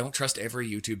 Don't trust every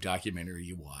YouTube documentary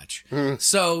you watch.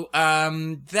 So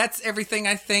that's everything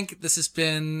I think. This has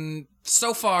been,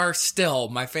 so far, still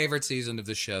my favorite season of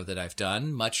the show that I've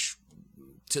done. Much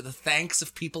to the thanks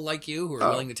of people like you who are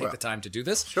willing to take the time to do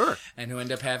this. Sure. And who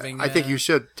end up having... I think you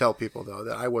should tell people, though,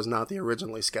 that I was not the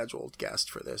originally scheduled guest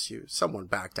for this. Someone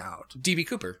backed out. D.B.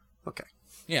 Cooper. Okay.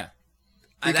 Yeah.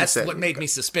 That's what made me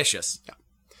suspicious. Yeah.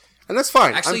 And that's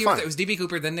fine. Actually, I'm fine. It was D.B.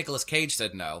 Cooper, then Nicolas Cage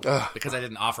said no, because I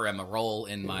didn't offer him a role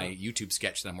in my YouTube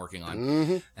sketch that I'm working on.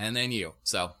 Mm-hmm. And then you,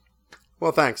 so...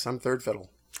 Well, thanks. I'm third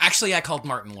fiddle. Actually, I called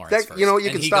Martin Lawrence first. You know, you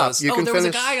can stop. Goes, you can there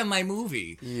finish. Was a guy on my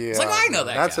movie. Yeah. It's like, I know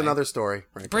that That's guy. another story.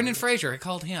 Right Brendan Fraser, I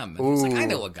called him. And was like, I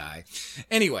know a guy.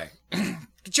 Anyway,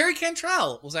 Jerry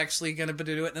Cantrell was actually going to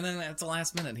do it, and then at the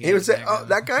last minute... He would say,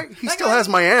 that guy? He still has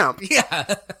my amp.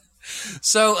 Yeah.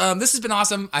 So, this has been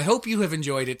awesome. I hope you have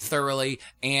enjoyed it thoroughly,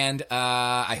 and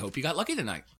I hope you got lucky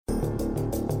tonight.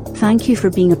 Thank you for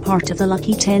being a part of the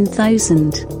Lucky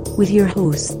 10,000 with your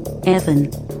host,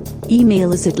 Evan.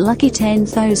 Email us at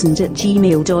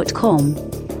lucky10,000@gmail.com.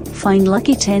 Find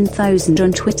Lucky 10,000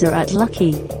 on Twitter at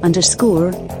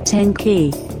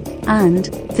lucky_10k. And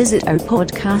visit our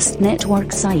podcast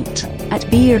network site at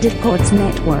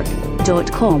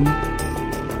beardedpodsnetwork.com.